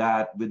found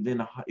that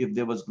if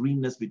there was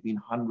greenness between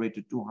 100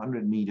 to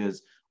 200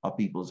 meters of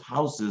people's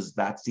houses,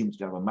 that seems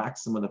to have a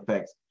maximum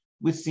effect,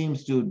 which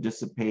seems to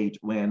dissipate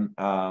when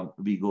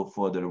we go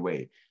further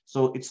away.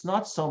 So it's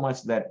not so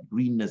much that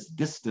greenness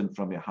distant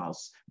from your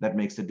house that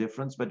makes a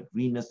difference, but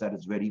greenness that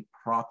is very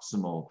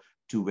proximal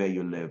to where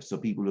you live. So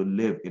people who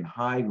live in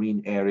high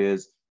green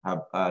areas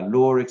have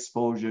lower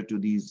exposure to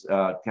these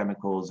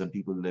chemicals, and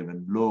people who live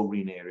in low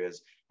green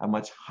areas have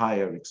much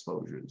higher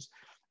exposures.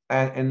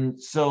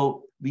 And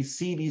so we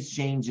see these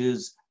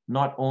changes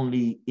not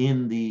only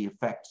in the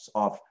effects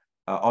of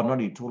or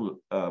not in total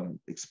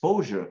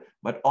exposure,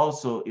 but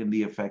also in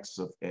the effects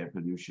of air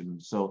pollution.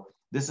 So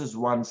this is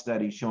one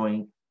study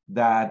showing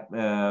that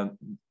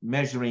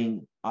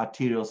measuring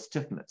arterial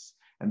stiffness,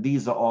 and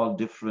these are all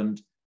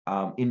different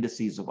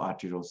indices of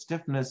arterial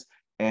stiffness,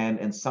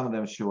 and some of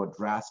them show a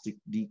drastic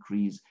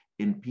decrease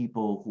in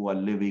people who are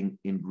living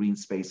in green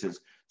spaces.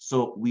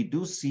 So we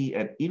do see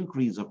an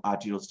increase of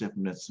arterial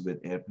stiffness with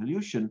air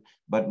pollution,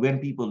 but when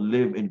people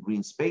live in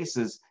green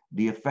spaces,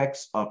 the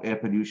effects of air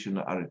pollution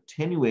are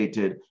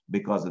attenuated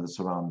because of the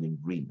surrounding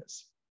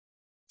greenness.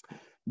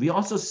 We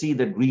also see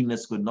that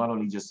greenness could not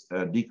only just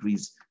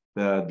decrease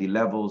the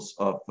levels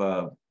of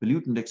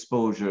pollutant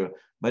exposure,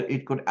 but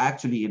it could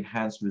actually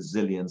enhance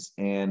resilience.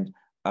 And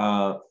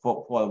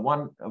for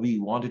one, we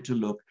wanted to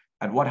look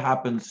at what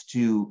happens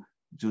to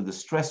the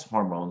stress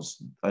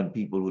hormones in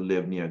people who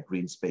live near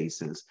green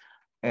spaces.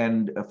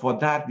 And for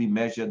that, we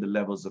measure the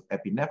levels of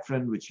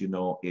epinephrine, which you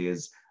know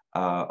is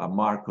a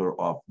marker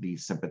of the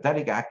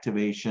sympathetic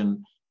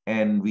activation.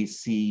 And we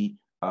see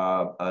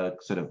a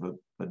sort of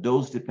a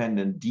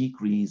dose-dependent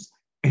decrease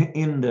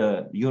in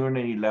the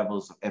urinary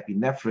levels of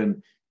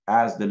epinephrine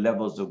as the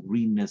levels of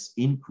greenness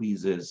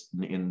increases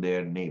in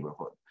their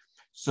neighborhood.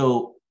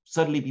 So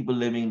certainly people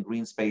living in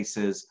green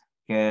spaces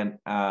can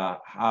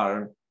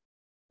have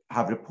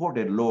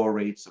reported lower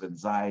rates of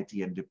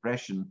anxiety and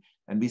depression.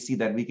 And we see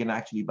that we can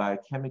actually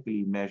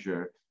biochemically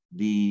measure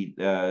the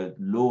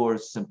lower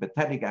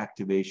sympathetic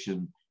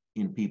activation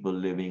in people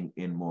living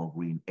in more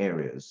green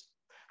areas.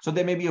 So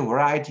there may be a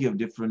variety of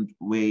different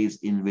ways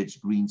in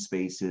which green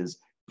spaces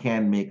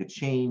can make a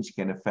change,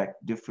 can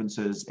affect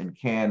differences, and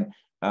can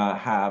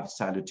have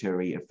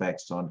salutary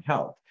effects on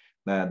health.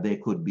 There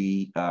could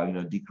be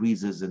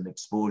decreases in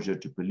exposure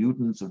to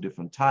pollutants of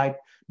different type,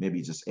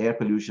 maybe just air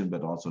pollution,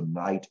 but also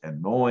light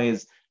and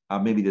noise.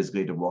 Maybe there's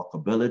greater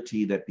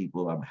walkability, that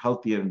people are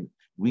healthier in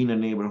greener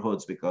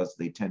neighborhoods because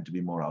they tend to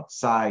be more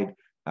outside.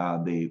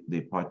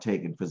 They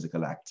partake in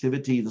physical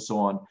activities and so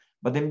on.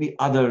 But there may be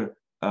other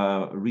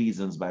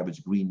reasons by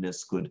which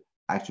greenness could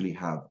actually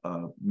have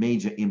a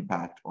major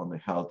impact on the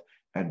health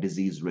and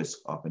disease risk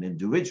of an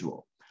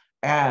individual.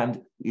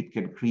 And it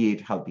can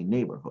create healthy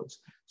neighborhoods.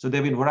 So there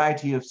have been a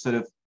variety of sort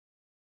of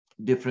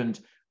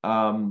different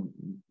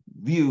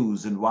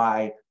views and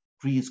why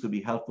trees could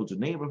be helpful to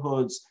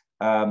neighborhoods.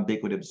 They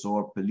could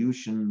absorb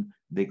pollution,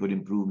 they could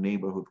improve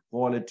neighborhood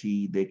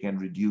quality, they can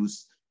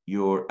reduce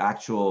your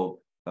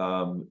actual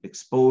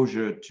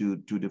exposure to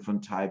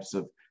different types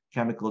of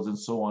chemicals and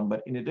so on.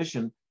 But in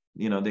addition,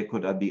 they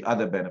could be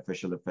other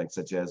beneficial effects,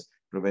 such as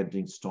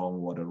preventing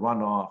stormwater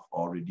runoff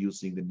or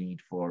reducing the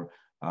need for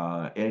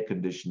air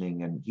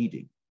conditioning and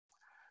heating.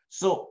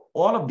 So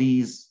all of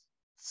these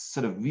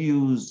sort of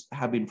views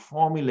have been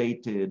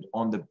formulated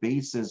on the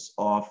basis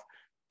of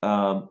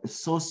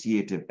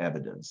associative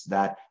evidence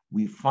that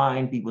we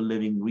find people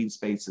living in green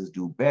spaces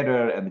do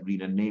better and the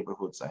greener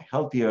neighborhoods are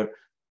healthier.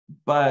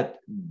 But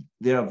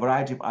there are a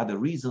variety of other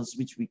reasons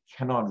which we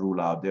cannot rule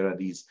out. There are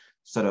these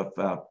sort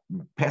of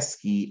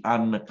pesky,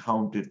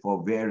 unaccounted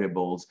for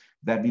variables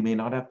that we may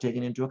not have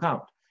taken into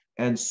account.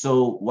 And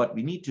so what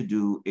we need to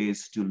do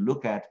is to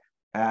look at,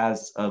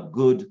 as a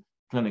good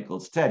clinical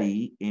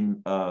study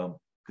in a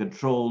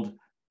controlled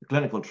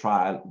clinical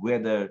trial,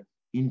 whether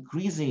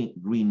increasing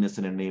greenness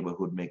in a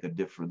neighborhood make a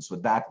difference. So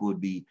that would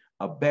be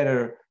a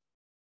better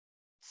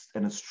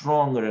and a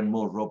stronger and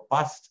more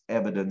robust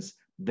evidence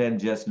than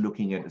just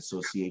looking at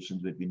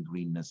associations between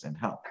greenness and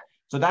health.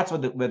 So that's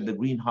what when the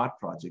Green Heart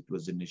Project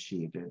was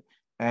initiated.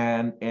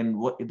 And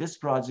what this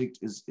project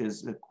is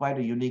quite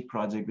a unique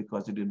project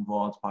because it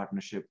involves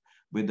partnership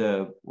with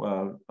a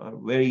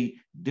very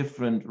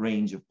different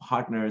range of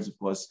partners. Of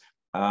course,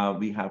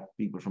 we have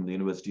people from the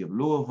University of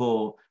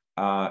Louisville,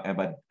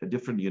 but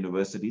different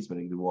universities, but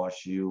in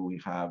WashU, we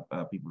have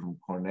people from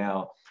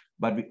Cornell,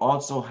 but we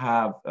also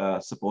have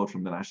support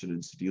from the National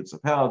Institutes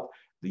of Health,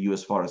 the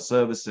US Forest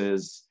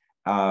Services,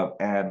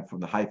 and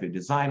from the Hi-Fi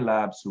Design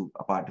Labs, who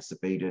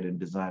participated in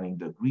designing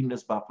the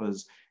greenness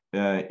buffers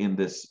in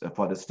this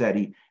for the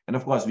study. And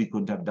of course, we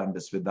couldn't have done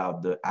this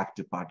without the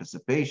active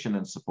participation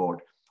and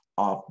support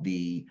of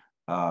the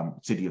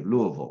city of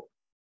Louisville.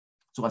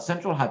 So a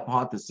central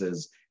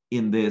hypothesis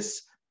in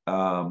this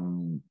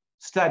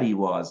study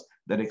was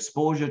that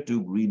exposure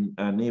to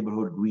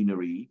neighborhood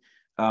greenery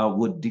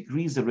would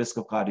decrease the risk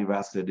of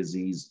cardiovascular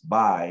disease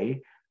by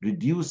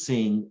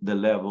reducing the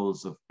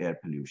levels of air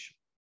pollution.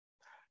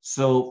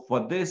 So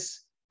for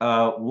this,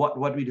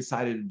 what we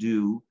decided to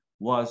do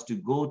was to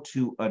go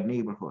to a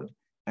neighborhood.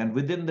 And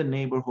within the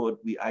neighborhood,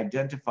 we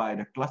identified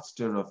a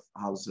cluster of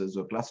houses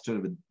or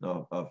cluster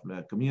of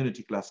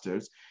community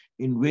clusters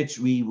in which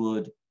we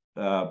would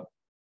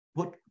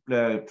put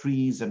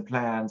trees and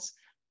plants,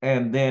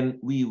 and then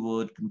we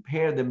would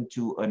compare them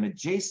to an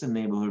adjacent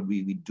neighborhood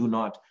where we do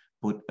not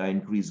put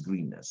increased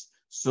greenness.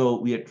 So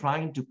we are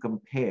trying to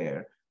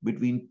compare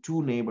between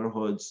two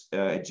neighborhoods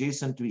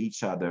adjacent to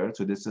each other.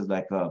 So this is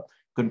like a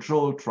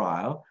controlled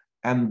trial.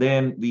 And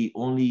then we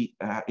only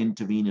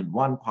intervene in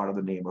one part of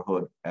the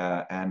neighborhood.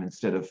 And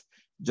instead of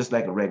just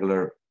like a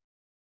regular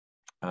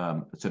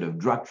sort of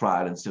drug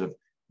trial, instead of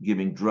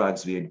giving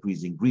drugs, we are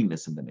increasing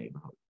greenness in the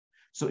neighborhood.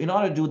 So in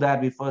order to do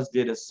that, we first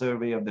did a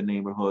survey of the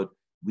neighborhood.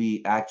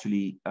 We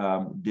actually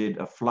did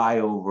a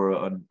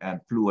flyover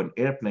and flew an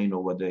airplane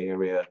over the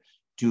area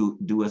to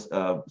do a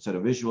sort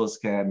of visual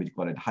scan. We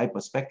call it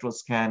hyperspectral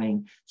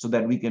scanning, so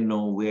that we can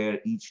know where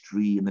each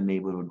tree in the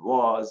neighborhood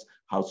was,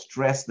 how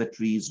stressed the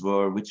trees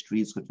were, which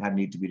trees could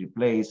need to be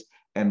replaced,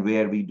 and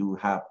where we do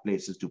have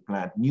places to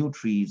plant new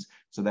trees,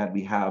 so that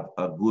we have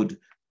a good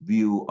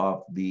view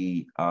of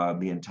the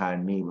entire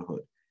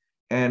neighborhood.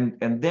 And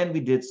then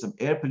we did some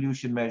air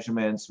pollution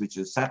measurements, which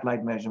is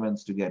satellite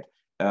measurements to get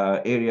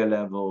area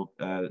level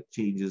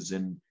changes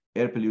in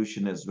air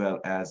pollution as well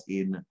as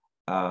in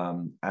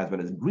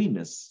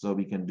greenness. So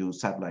we can do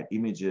satellite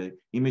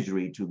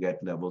imagery to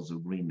get levels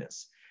of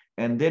greenness.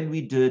 And then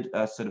we did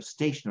a sort of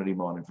stationary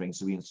monitoring.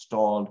 So we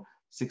installed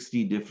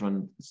 60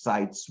 different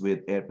sites with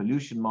air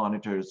pollution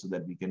monitors so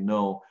that we can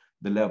know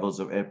the levels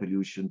of air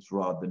pollution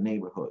throughout the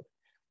neighborhood.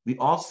 We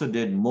also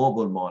did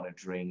mobile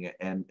monitoring.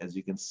 And as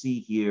you can see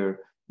here,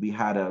 we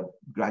had a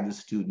graduate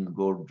student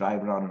go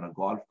drive around in a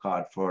golf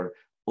cart for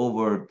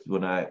over,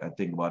 I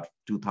think about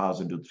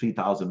 2,000 to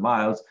 3,000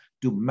 miles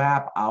to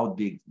map out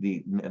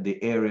the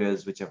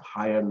areas which have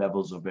higher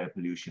levels of air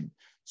pollution.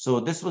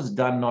 So this was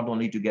done not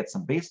only to get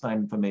some baseline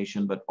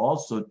information, but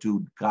also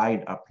to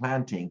guide our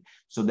planting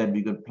so that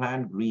we could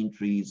plant green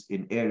trees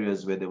in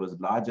areas where there was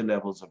larger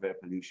levels of air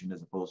pollution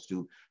as opposed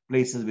to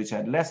places which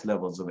had less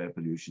levels of air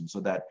pollution, so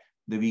that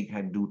we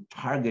can do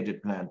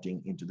targeted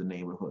planting into the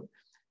neighborhood.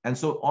 And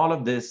so all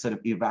of this sort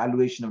of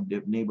evaluation of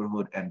the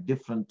neighborhood and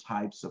different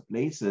types of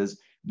places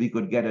we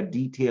could get a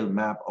detailed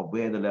map of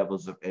where the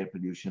levels of air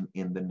pollution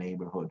in the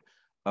neighborhood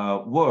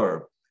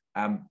were.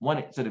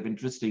 One sort of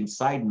interesting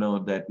side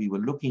note that we were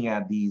looking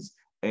at these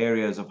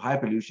areas of high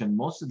pollution,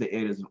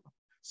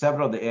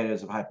 several of the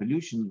areas of high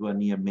pollution were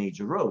near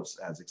major roads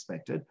as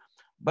expected,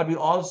 but we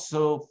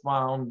also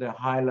found the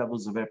high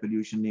levels of air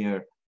pollution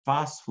near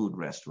fast food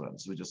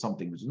restaurants, which is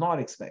something which is not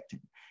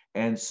expected.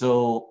 And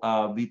so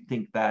we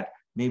think that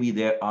maybe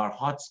there are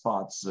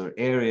hotspots or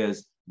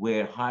areas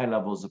where high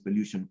levels of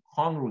pollution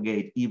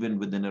congregate even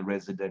within a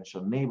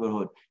residential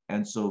neighborhood.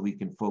 And so we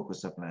can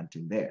focus our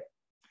planting there.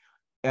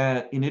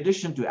 In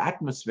addition to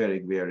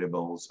atmospheric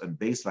variables and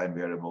baseline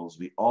variables,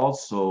 we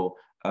also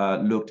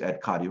looked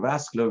at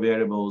cardiovascular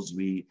variables.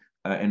 We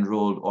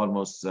enrolled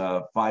almost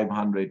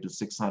 500 to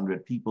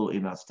 600 people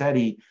in our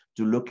study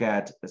to look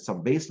at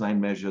some baseline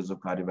measures of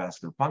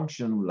cardiovascular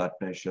function, blood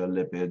pressure,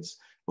 lipids,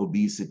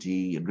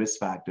 obesity, and risk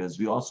factors.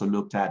 We also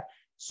looked at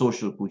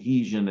social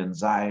cohesion,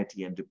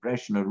 anxiety, and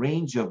depression, a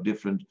range of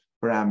different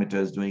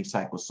parameters, doing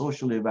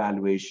psychosocial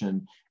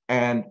evaluation,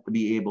 and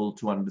be able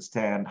to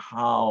understand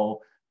how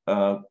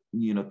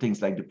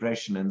things like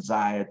depression,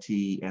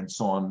 anxiety, and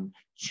so on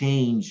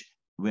change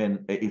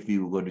if we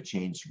were going to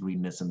change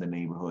greenness in the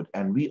neighborhood.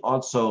 And we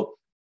also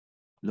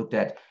looked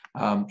at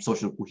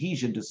social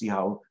cohesion to see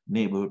how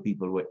neighborhood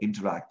people were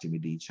interacting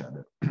with each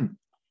other.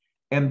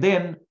 And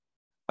then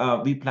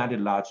we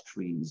planted large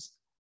trees.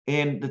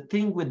 And the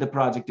thing with the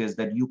project is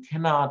that you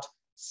cannot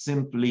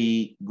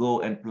simply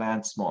go and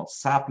plant small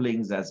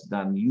saplings as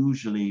done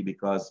usually,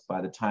 because by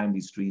the time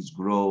these trees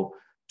grow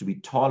to be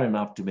tall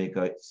enough to make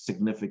a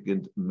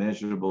significant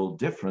measurable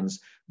difference,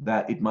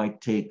 that it might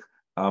take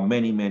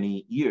many,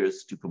 many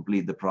years to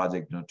complete the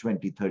project,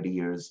 20, 30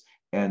 years.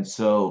 And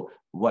so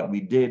what we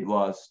did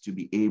was to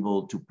be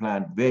able to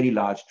plant very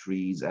large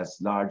trees, as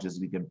large as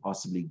we can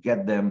possibly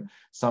get them.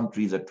 Some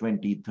trees are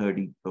 20,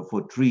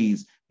 30-foot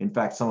trees. In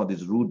fact, some of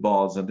these root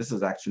balls, and this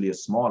is actually a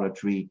smaller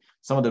tree,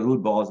 some of the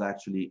root balls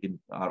actually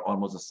are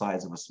almost the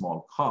size of a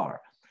small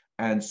car.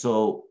 And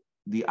so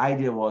the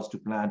idea was to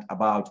plant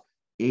about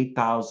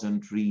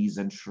 8,000 trees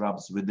and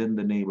shrubs within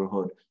the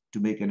neighborhood to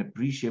make an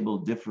appreciable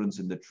difference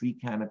in the tree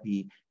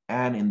canopy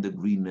and in the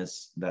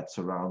greenness that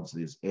surrounds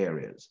these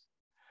areas.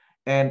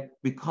 And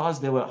because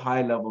there were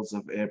high levels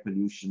of air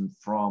pollution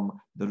from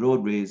the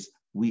roadways,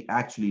 we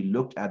actually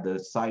looked at the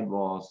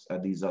sidewalls,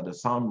 these are the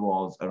sound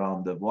walls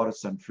around the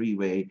Waterson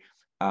Freeway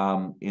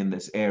in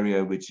this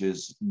area, which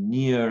is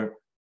near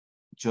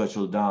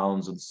Churchill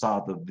Downs and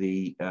south of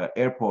the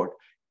airport.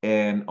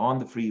 And on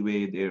the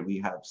freeway there, we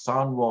have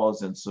sound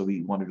walls. And so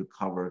we wanted to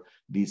cover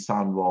these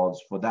sound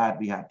walls. For that,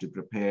 we had to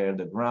prepare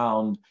the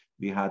ground.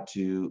 We had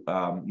to,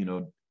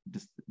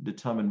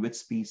 determine which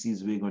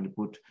species we're going to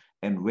put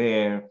and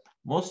where.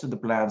 Most of the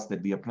plants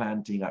that we are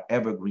planting are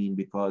evergreen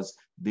because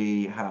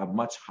they have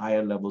much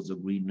higher levels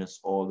of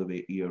greenness all the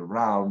way year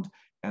round.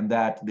 And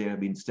that there have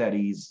been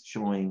studies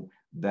showing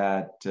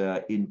that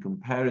in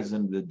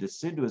comparison with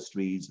deciduous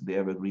trees, the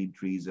evergreen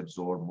trees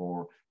absorb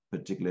more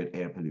particulate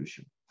air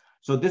pollution.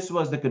 So this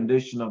was the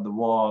condition of the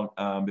wall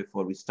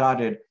before we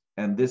started,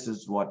 and this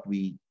is what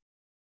we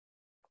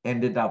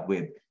ended up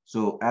with.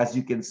 So as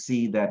you can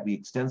see that we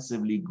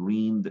extensively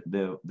greened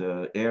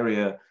the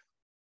area,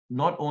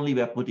 not only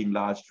by putting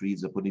large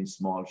trees, but putting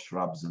small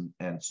shrubs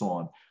and so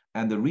on.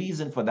 And the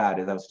reason for that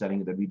is, I was telling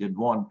you that we didn't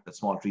want the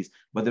small trees,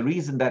 but the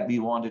reason that we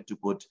wanted to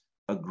put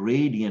a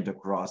gradient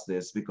across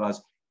this,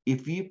 because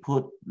if you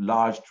put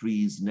large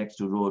trees next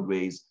to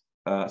roadways,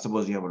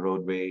 suppose you have a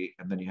roadway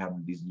and then you have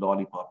these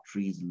lollipop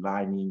trees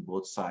lining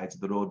both sides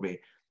of the roadway.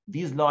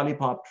 These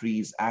lollipop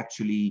trees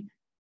actually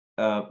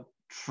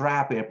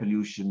trap air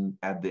pollution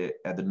at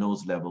the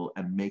nose level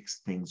and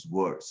makes things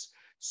worse.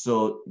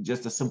 So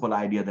just a simple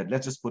idea that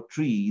let's just put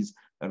trees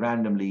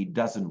randomly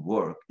doesn't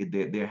work.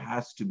 There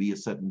has to be a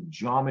certain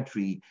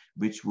geometry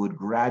which would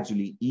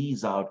gradually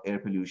ease out air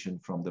pollution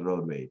from the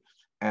roadway.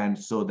 And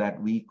so that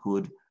we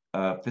could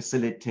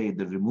facilitate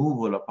the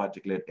removal of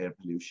particulate air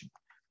pollution.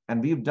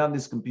 And we've done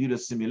these computer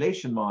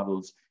simulation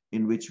models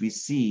in which we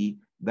see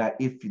that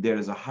if there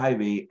is a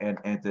highway and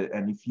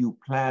if you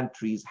plant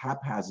trees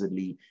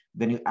haphazardly,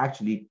 then you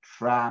actually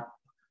trap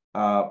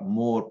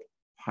more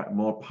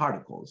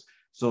particles.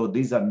 So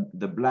these are,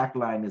 the black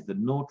line is the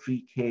no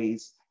tree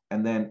case.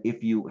 And then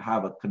if you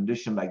have a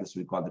condition like this,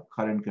 we call the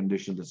current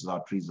condition, this is how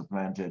trees are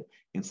planted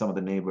in some of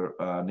the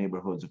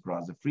neighborhoods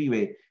across the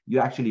freeway, you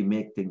actually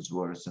make things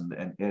worse and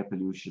air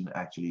pollution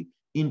actually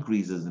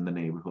increases in the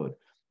neighborhood.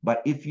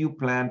 But if you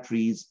plant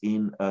trees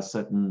in a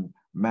certain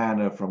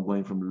manner from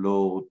going from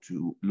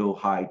low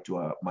height to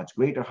a much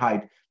greater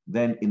height,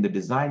 then in the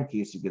design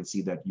case, you can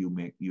see that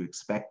you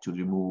expect to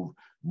remove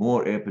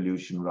more air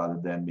pollution rather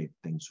than make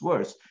things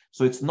worse.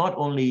 So it's not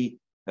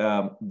only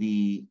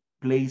the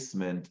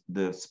placement,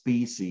 the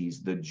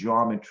species, the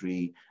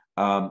geometry,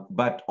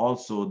 but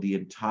also the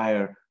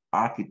entire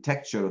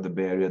architecture of the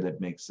barrier that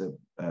makes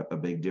a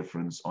big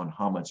difference on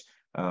how much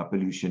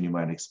pollution you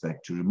might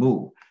expect to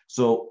remove.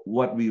 So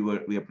what we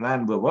were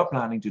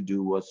planning to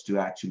do was to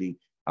actually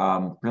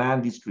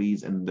plant these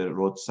trees in the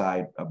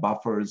roadside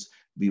buffers.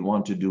 We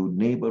want to do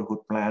neighborhood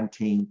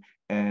planting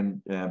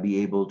and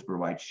be able to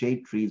provide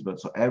shade trees, but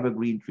also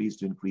evergreen trees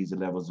to increase the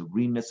levels of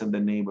greenness in the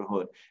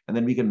neighborhood. And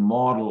then we can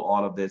model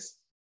all of this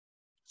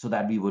so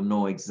that we would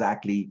know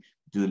exactly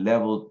the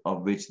level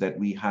of which that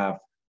we have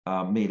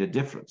made a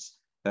difference.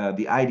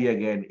 The idea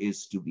again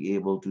is to be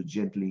able to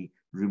gently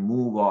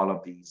remove all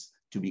of these,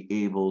 to be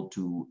able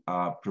to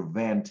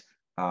prevent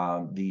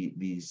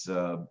these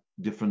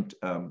different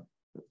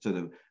sort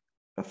of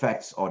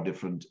effects or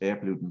different air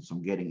pollutants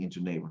from getting into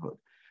neighborhood.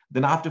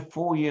 Then after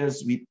 4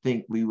 years, we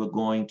think we were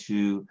going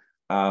to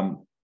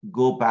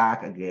go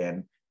back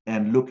again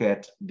and look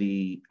at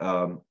the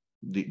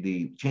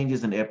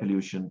changes in air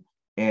pollution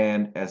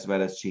and as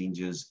well as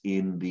changes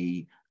in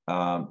the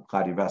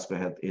cardiovascular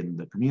health in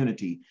the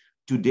community.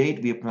 To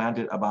date, we have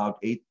planted about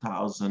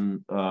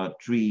 8,000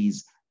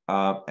 trees,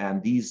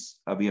 and these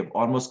we have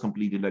almost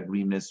completed a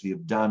greenness. We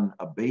have done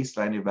a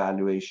baseline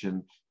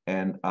evaluation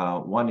and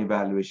one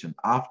evaluation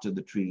after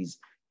the trees.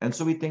 And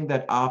so we think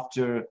that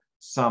after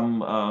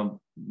some,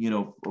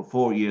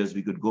 4 years,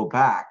 we could go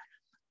back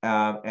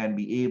and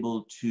be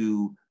able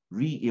to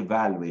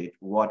reevaluate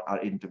what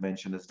our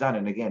intervention has done.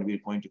 And again,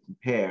 we're going to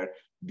compare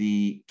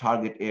the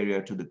target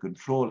area to the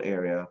control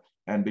area.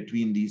 And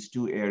between these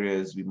two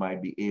areas, we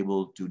might be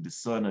able to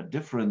discern a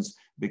difference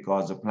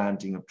because of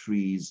planting of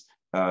trees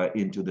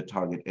into the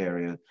target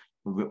area.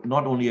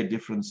 Not only a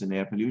difference in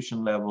air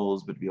pollution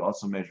levels, but we're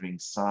also measuring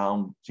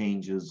sound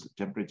changes,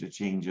 temperature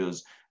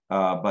changes,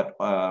 but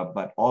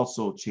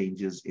also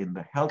changes in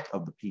the health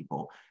of the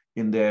people,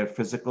 in their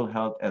physical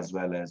health as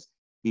well as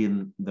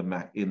in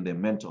their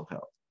mental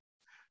health.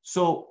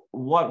 So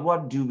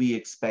what do we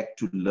expect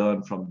to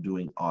learn from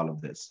doing all of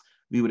this?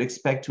 We would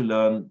expect to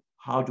learn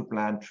how to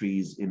plant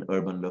trees in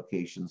urban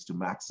locations to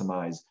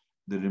maximize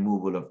the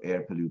removal of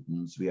air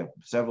pollutants. We have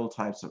several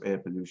types of air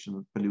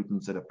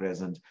pollutants that are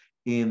present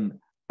in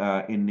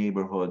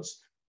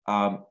neighborhoods.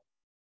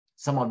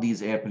 Some of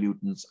these air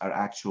pollutants are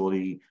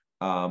actually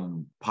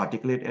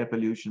particulate air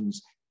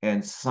pollutions,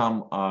 and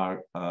some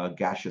are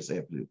gaseous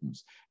air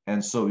pollutants.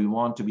 And so we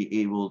want to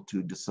be able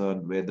to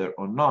discern whether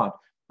or not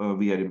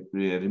we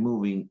are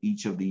removing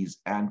each of these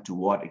and to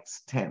what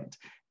extent,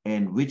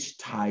 and which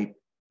type,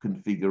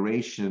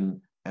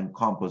 configuration, and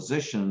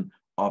composition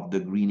of the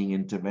greening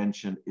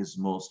intervention is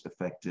most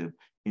effective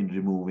in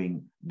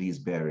removing these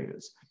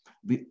barriers.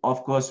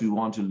 Of course, we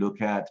want to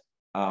look at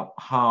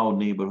how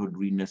neighborhood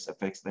greenness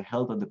affects the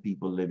health of the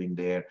people living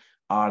there.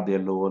 Are there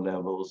lower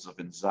levels of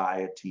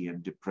anxiety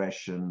and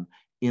depression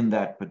in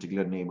that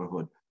particular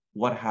neighborhood?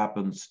 What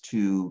happens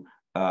to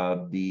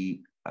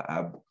the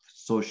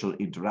social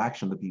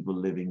interaction of the people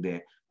living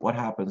there? What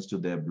happens to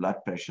their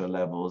blood pressure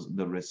levels,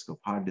 the risk of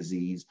heart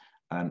disease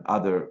and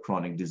other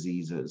chronic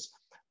diseases?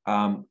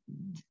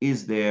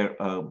 Is there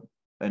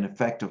an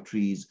effect of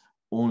trees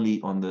only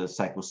on the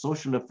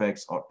psychosocial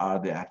effects, or are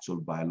there actual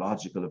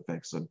biological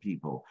effects on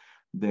people?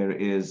 There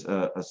is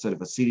a sort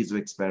of a series of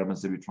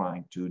experiments that we're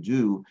trying to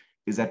do,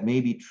 is that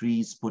maybe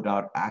trees put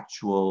out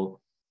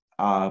actual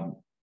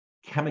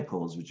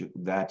chemicals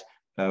that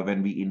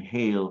when we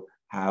inhale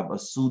have a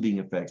soothing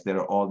effect. There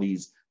are all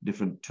these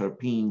different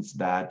terpenes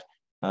that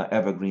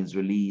evergreens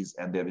release,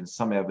 and there is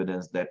some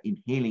evidence that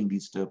inhaling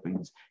these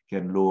terpenes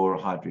can lower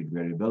heart rate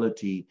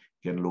variability,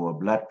 can lower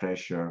blood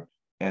pressure,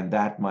 and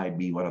that might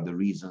be one of the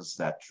reasons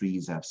that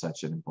trees have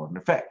such an important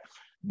effect.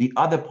 The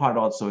other part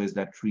also is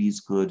that trees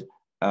could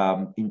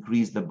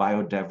increase the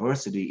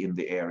biodiversity in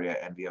the area,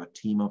 and we have a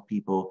team of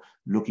people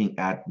looking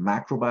at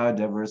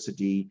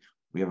macrobiodiversity.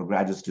 We have a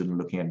graduate student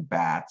looking at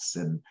bats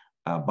and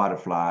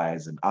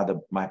butterflies and other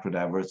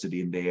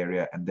microdiversity in the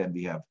area, and then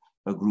we have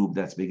a group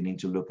that's beginning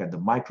to look at the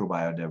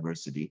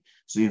microbiodiversity.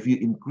 So if you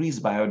increase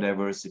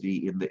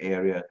biodiversity in the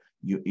area,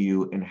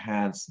 you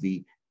enhance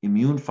the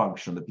immune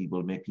function of the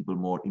people, make people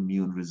more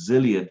immune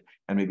resilient,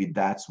 and maybe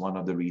that's one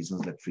of the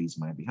reasons that trees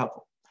might be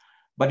helpful.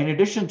 But in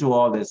addition to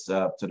all this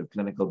sort of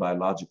clinical,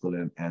 biological,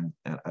 and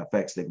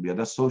effects, there could be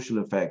other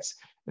social effects.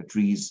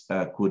 Trees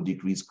could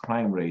decrease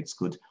crime rates,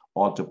 could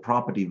alter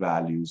property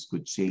values,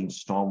 could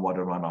change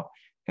stormwater runoff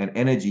and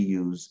energy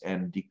use,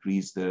 and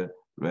decrease the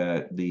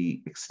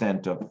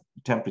extent of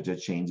temperature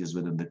changes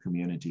within the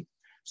community.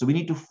 So we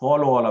need to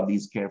follow all of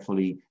these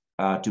carefully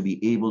to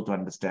be able to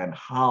understand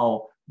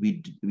how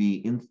we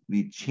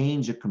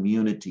change a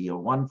community or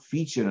one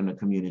feature in a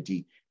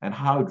community, and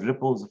how it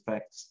ripples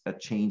effects that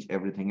change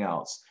everything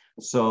else.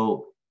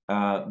 So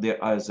there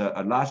is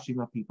a large team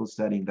of people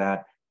studying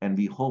that, and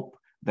we hope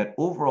that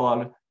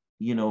overall,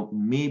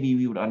 maybe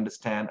we would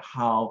understand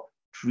how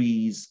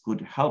trees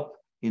could help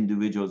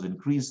individuals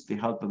increase the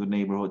health of the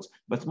neighborhoods,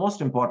 but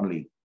most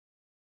importantly,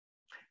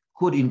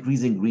 could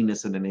increasing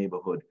greenness in the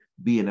neighborhood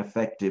be an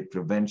effective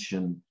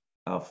prevention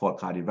for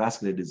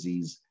cardiovascular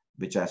disease,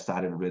 which I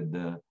started with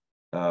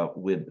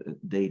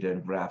data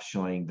and graphs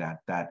showing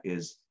that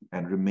is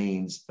and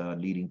remains a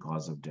leading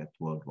cause of death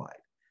worldwide.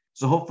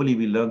 So hopefully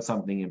we learn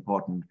something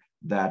important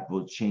that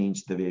will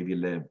change the way we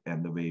live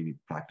and the way we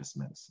practice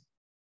medicine.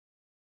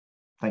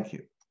 Thank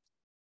you.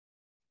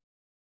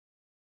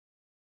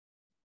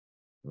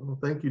 Well,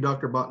 thank you,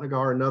 Dr.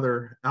 Bhatnagar.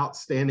 Another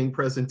outstanding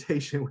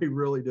presentation. We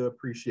really do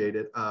appreciate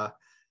it.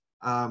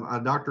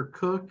 Dr.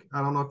 Cook, I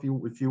don't know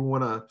if you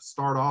want to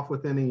start off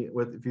with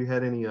if you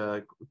had any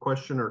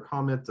question or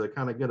comment to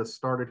kind of get us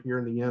started here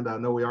in the end. I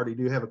know we already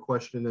do have a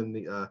question in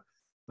the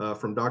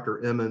from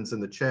Dr. Emmons in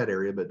the chat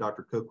area, but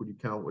Dr. Cook,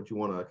 would you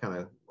want to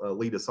kind of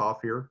lead us off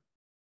here?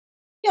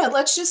 Yeah,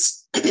 let's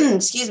just,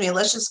 excuse me,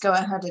 let's just go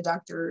ahead to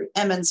Dr.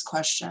 Emmons'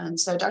 question.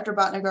 So Dr.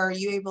 Bhatnagar, are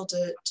you able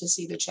to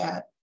see the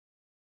chat?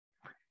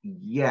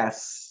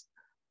 Yes.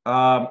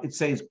 It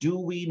says, do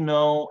we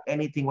know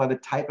anything about the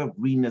type of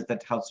greenness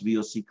that helps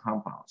VOC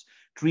compounds?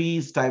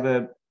 Trees, type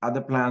of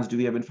other plants, do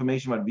we have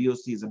information about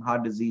VOCs and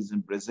heart disease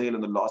in Brazil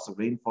and the loss of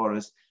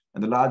rainforest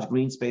and the large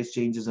green space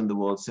changes in the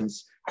world?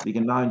 Since we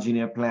can now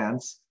engineer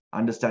plants,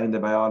 understanding the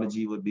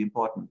biology would be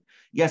important.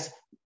 Yes,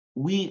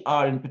 we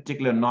are in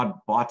particular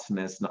not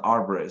botanists and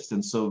arborists,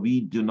 and so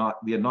we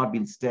have not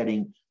been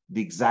studying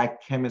the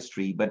exact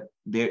chemistry, but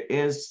there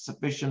is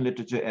sufficient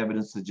literature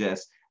evidence to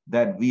suggest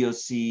that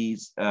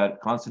VOCs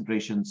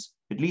concentrations,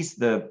 at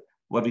least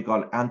what we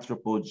call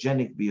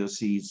anthropogenic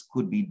VOCs,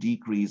 could be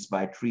decreased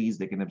by trees.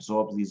 They can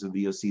absorb these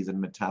VOCs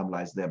and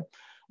metabolize them.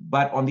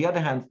 But on the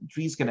other hand,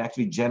 trees can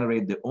actually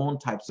generate their own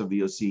types of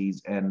VOCs,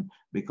 and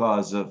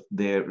because of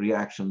their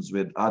reactions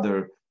with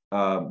other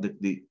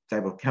the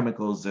type of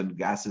chemicals and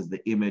gases they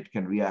emit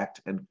can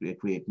react and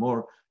create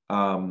more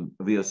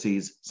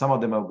VOCs. Some of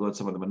them are good,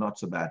 some of them are not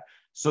so bad.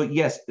 So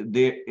yes,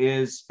 there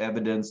is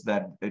evidence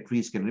that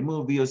trees can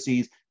remove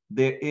VOCs.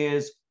 There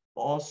is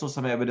also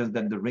some evidence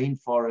that the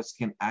rainforest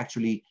can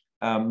actually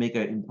make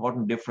an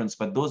important difference,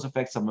 but those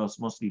effects are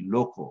mostly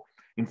local.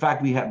 In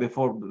fact, we had,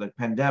 before the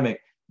pandemic,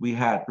 we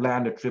had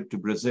planned a trip to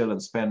Brazil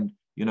and spend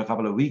a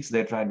couple of weeks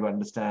there trying to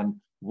understand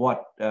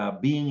what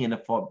being in a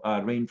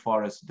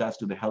rainforest does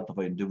to the health of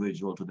an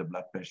individual, to the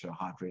blood pressure,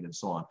 heart rate, and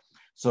so on.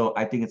 So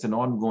I think it's an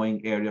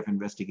ongoing area of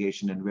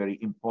investigation and very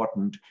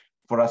important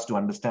for us to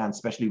understand,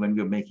 especially when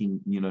we're making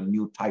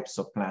new types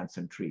of plants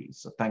and trees.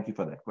 So thank you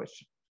for that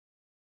question.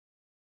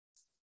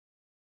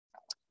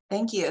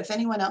 Thank you. If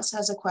anyone else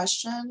has a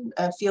question,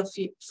 feel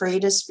free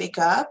to speak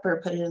up or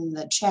put it in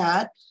the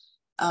chat.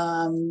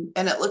 And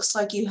it looks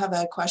like you have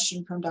a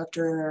question from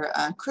Dr.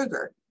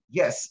 Kruger.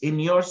 Yes, in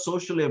your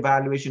social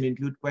evaluation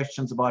include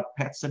questions about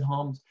pets and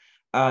homes.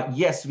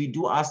 Yes, we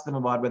do ask them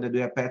about whether they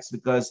have pets,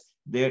 because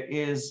there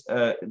is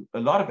a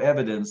lot of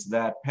evidence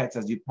that pets,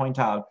 as you point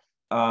out,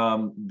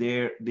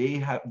 they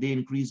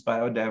increase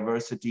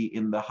biodiversity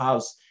in the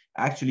house.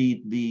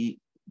 Actually,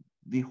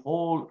 the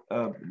whole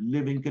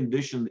living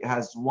condition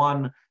has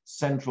one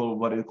central,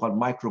 what we call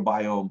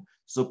microbiome.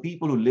 So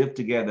people who live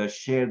together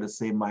share the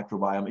same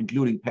microbiome,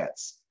 including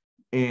pets.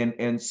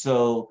 And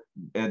so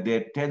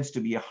there tends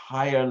to be a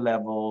higher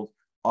level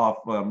of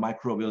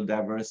microbial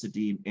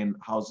diversity in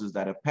houses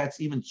that have pets.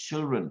 Even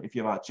children, if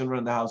you have children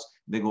in the house,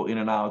 they go in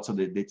and out, so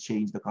they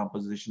change the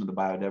composition of the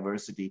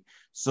biodiversity.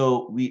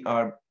 So we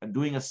are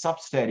doing a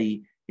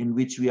sub-study in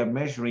which we are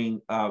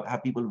measuring how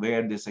people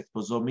wear this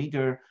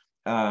exposometer,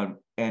 and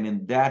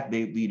in that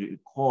we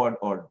record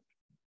or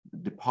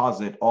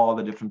deposit all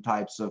the different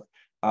types of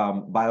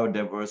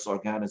biodiverse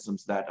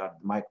organisms that are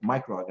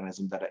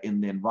microorganisms that are in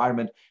the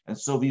environment. And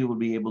so we will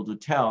be able to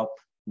tell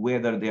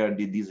whether there are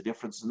these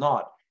differences or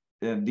not.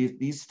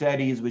 These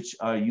studies, which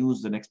are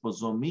used in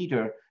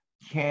exposometer,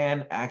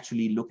 can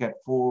actually look at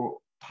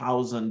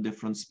 4,000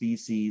 different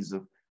species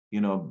of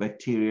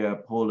bacteria,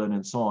 pollen,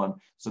 and so on,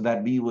 so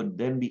that we would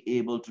then be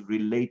able to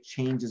relate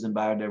changes in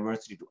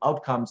biodiversity to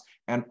outcomes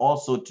and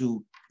also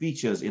to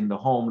features in the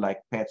home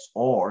like pets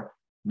or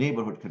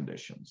neighborhood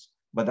conditions.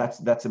 But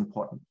that's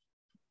important.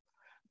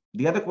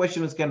 The other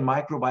question is, can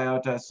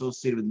microbiota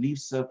associated with leaf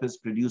surface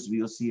produce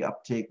VOC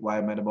uptake via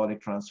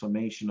metabolic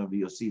transformation of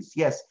VOCs?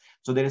 Yes,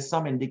 so there is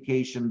some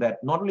indication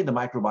that not only the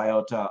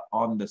microbiota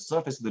on the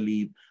surface of the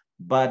leaf,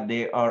 but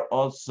there are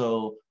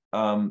also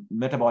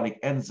metabolic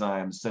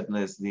enzymes, such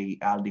as the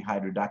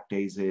aldehyde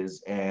reductases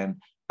and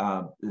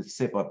the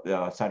CYP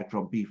of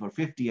cytochrome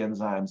P450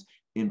 enzymes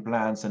in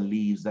plants and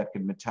leaves that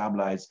can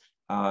metabolize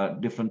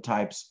different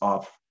types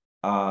of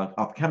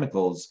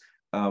chemicals.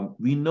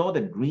 We know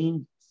that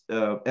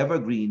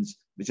evergreens,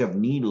 which have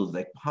needles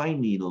like pine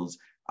needles,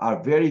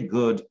 are very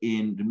good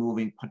in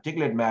removing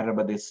particulate matter,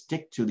 but they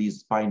stick to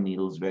these pine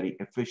needles very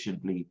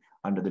efficiently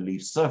under the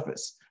leaf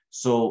surface.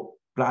 So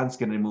plants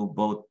can remove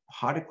both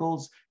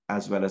particles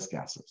as well as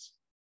gases.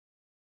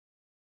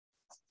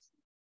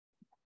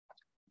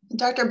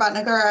 Dr.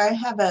 Bhatnagar, I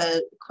have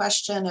a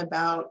question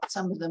about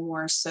some of the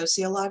more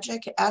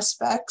sociologic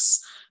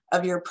aspects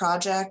of your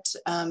project.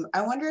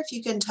 I wonder if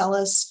you can tell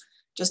us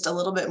just a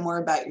little bit more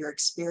about your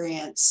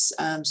experience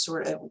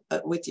sort of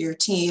with your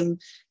team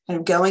kind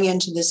of going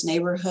into this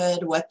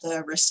neighborhood, what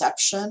the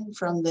reception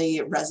from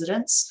the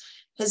residents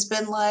has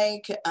been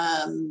like.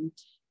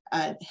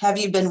 Have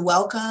you been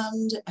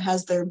welcomed?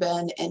 Has there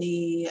been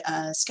any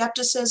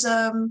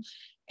skepticism?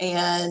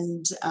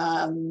 And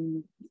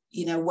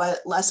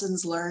what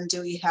lessons learned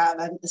do we have?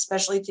 I'm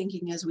especially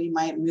thinking as we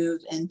might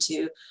move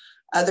into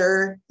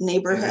other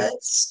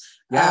neighborhoods.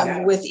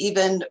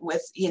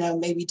 with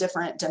maybe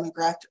different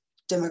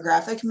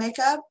demographic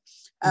makeup.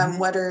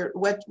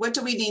 What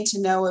do we need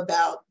to know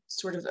about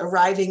sort of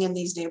arriving in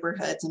these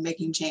neighborhoods and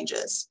making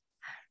changes?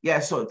 Yeah,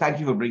 so thank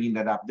you for bringing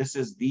that up. This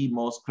is the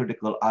most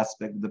critical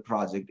aspect of the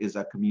project, is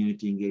our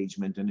community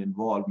engagement and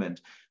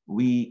involvement.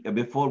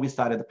 Before we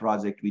started the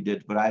project, we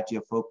did a variety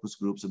of focus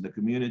groups in the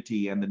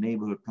community and the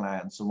neighborhood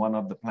plans. So one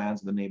of the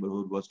plans in the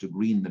neighborhood was to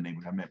green the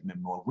neighborhood,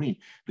 more green.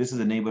 This is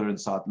a neighborhood in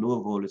South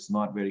Louisville. It's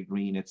not very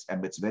green. It's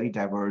very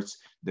diverse.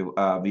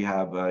 We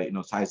have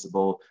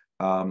sizable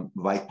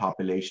white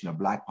population, a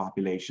Black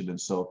population,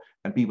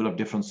 and people of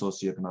different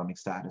socioeconomic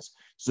status.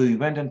 So we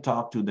went and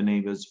talked to the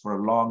neighbors for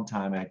a long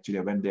time. Actually,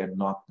 I went there,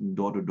 knocked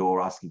door to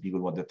door, asking people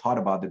what they thought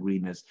about the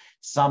greenness.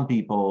 Some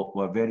people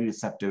were very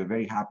receptive,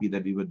 very happy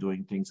that we were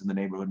doing things in the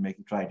neighborhood,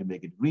 trying to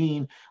make it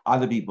green.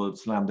 Other people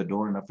slammed the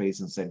door in our face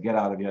and said, "Get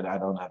out of here! I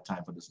don't have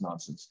time for this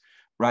nonsense."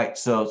 Right?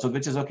 So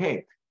which is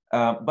okay.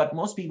 But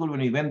most people, when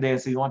we went there,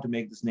 say, "You want to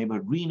make this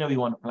neighborhood greener? We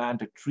want to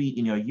plant a tree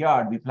in your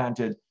yard." We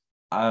planted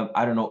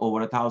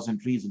over 1,000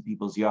 trees in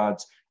people's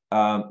yards.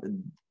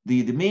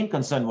 The main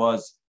concern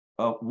was,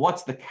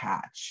 what's the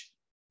catch?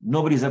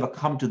 Nobody's ever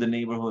come to the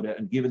neighborhood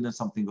and given them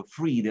something for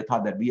free. They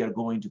thought that we are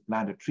going to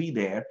plant a tree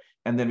there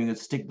and then we're going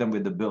to stick them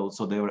with the bill.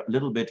 So they were a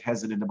little bit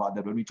hesitant about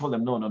that. When we told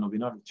them, no, we're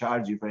not going to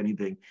charge you for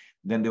anything,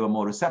 then they were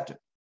more receptive.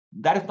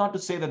 That is not to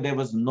say that there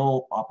was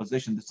no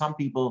opposition. Some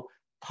people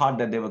thought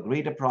that there were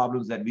greater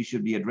problems that we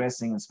should be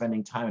addressing and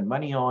spending time and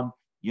money on,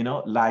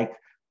 like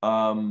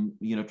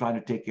trying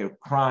to take care of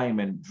crime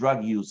and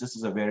drug use. This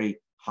is a very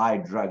high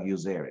drug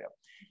use area.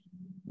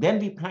 Then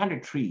we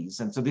planted trees.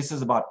 And so this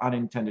is about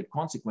unintended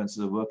consequences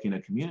of working in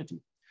a community.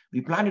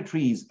 We planted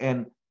trees,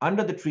 and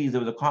under the trees,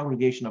 there was a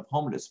congregation of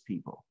homeless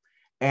people.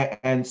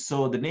 And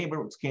so the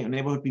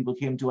neighborhood people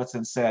came to us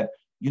and said,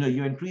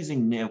 you're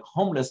increasing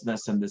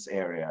homelessness in this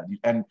area.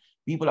 And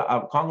people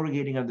are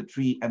congregating under the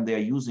tree and they're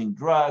using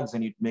drugs,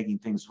 and you're making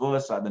things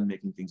worse rather than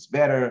making things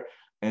better.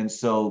 And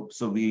so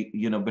we,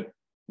 but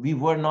we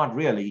were not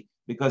really,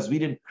 because we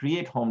didn't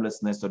create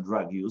homelessness or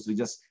drug use. We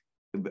just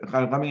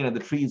coming in at the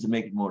trees and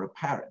make it more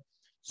apparent.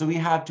 So we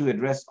had to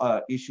address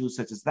issues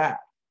such as that.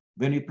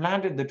 When we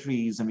planted the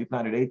trees, and we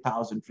planted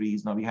 8,000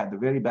 trees, now we had the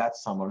very bad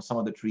summer, some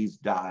of the trees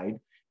died.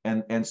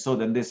 And so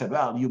then they said,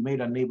 well, you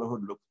made our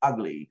neighborhood look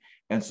ugly.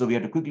 And so we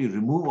had to quickly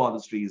remove all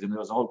the trees. And there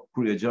was a whole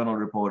Courier Journal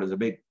report, as a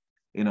big,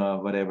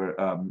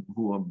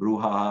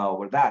 brouhaha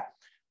over that.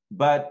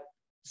 But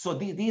so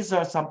these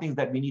are some things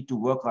that we need to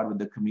work on with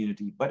the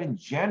community. But in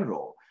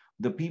general,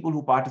 the people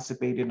who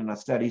participated in our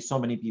study, so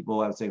many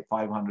people, I would say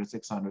 500,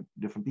 600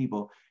 different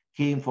people,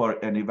 came for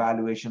an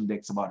evaluation.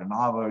 Takes about an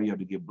hour. You have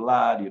to give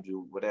blood, you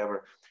do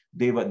whatever.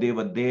 They were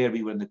there.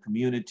 We were in the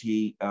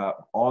community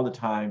all the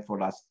time for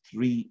the last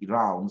 3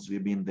 rounds.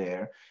 We've been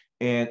there.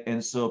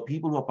 And so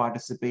people who are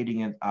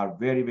participating are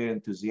very, very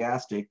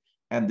enthusiastic,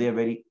 and they're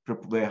very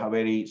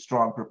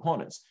strong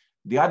proponents.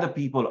 The other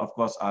people, of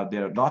course,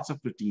 there are lots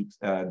of critiques,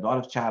 a lot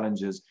of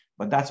challenges,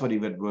 but that's what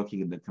we're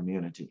working in the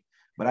community.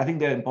 But I think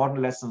there are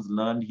important lessons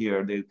learned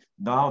here.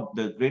 Now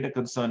the greater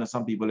concern of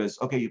some people is,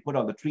 okay, you put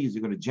all the trees,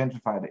 you're going to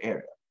gentrify the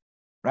area,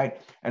 right?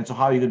 And so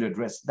how are you going to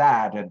address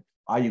that? And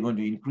are you going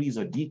to increase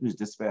or decrease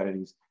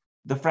disparities?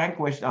 The frank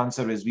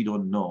answer is we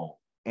don't know.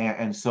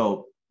 And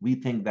so we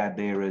think that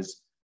there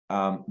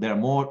are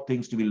more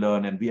things to be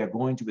learned, and we are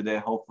going to be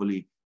there,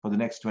 hopefully, for the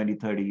next 20,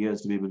 30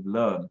 years to be able to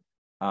learn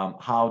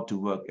how to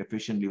work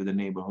efficiently with the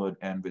neighborhood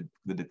and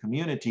with the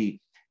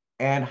community,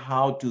 and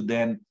how to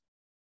then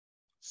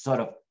sort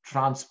of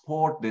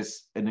transport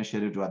this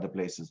initiative to other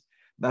places.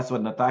 That's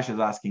what Natasha is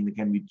asking,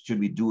 should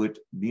we do it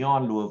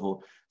beyond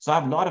Louisville? So I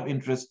have a lot of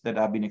interest that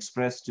have been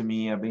expressed to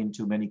me. I've been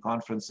to many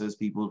conferences,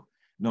 people,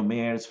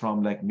 mayors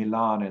from like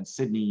Milan and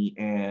Sydney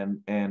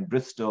and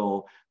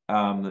Bristol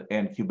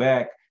and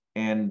Quebec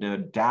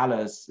and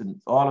Dallas,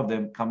 and all of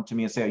them come to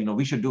me and say,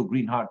 we should do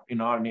Green Heart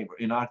in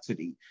our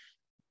city.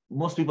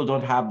 Most people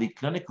don't have the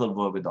clinical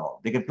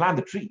wherewithal. They can plant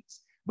the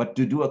trees, but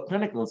to do a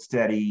clinical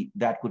study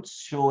that could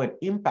show an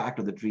impact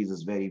of the trees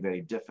is very,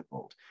 very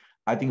difficult.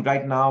 I think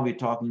right now we're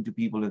talking to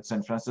people in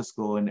San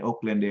Francisco and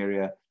Oakland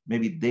area.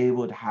 Maybe they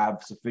would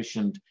have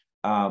sufficient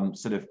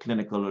sort of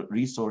clinical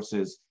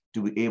resources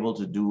to be able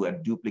to do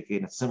and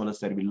duplicate a similar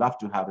study. We'd love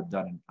to have it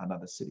done in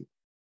another city.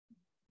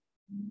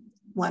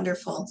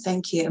 Wonderful,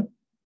 thank you.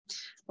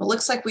 Well, it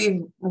looks like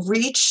we've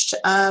reached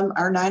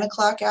our 9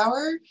 o'clock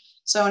hour.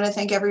 So I want to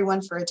thank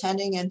everyone for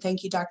attending, and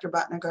thank you, Dr.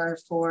 Bhatnagar,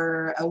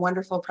 for a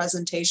wonderful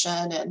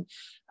presentation. And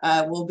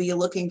we'll be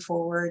looking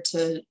forward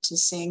to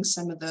seeing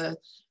some of the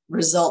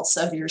results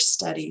of your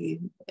study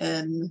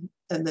in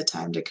the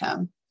time to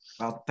come.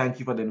 Well, thank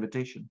you for the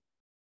invitation.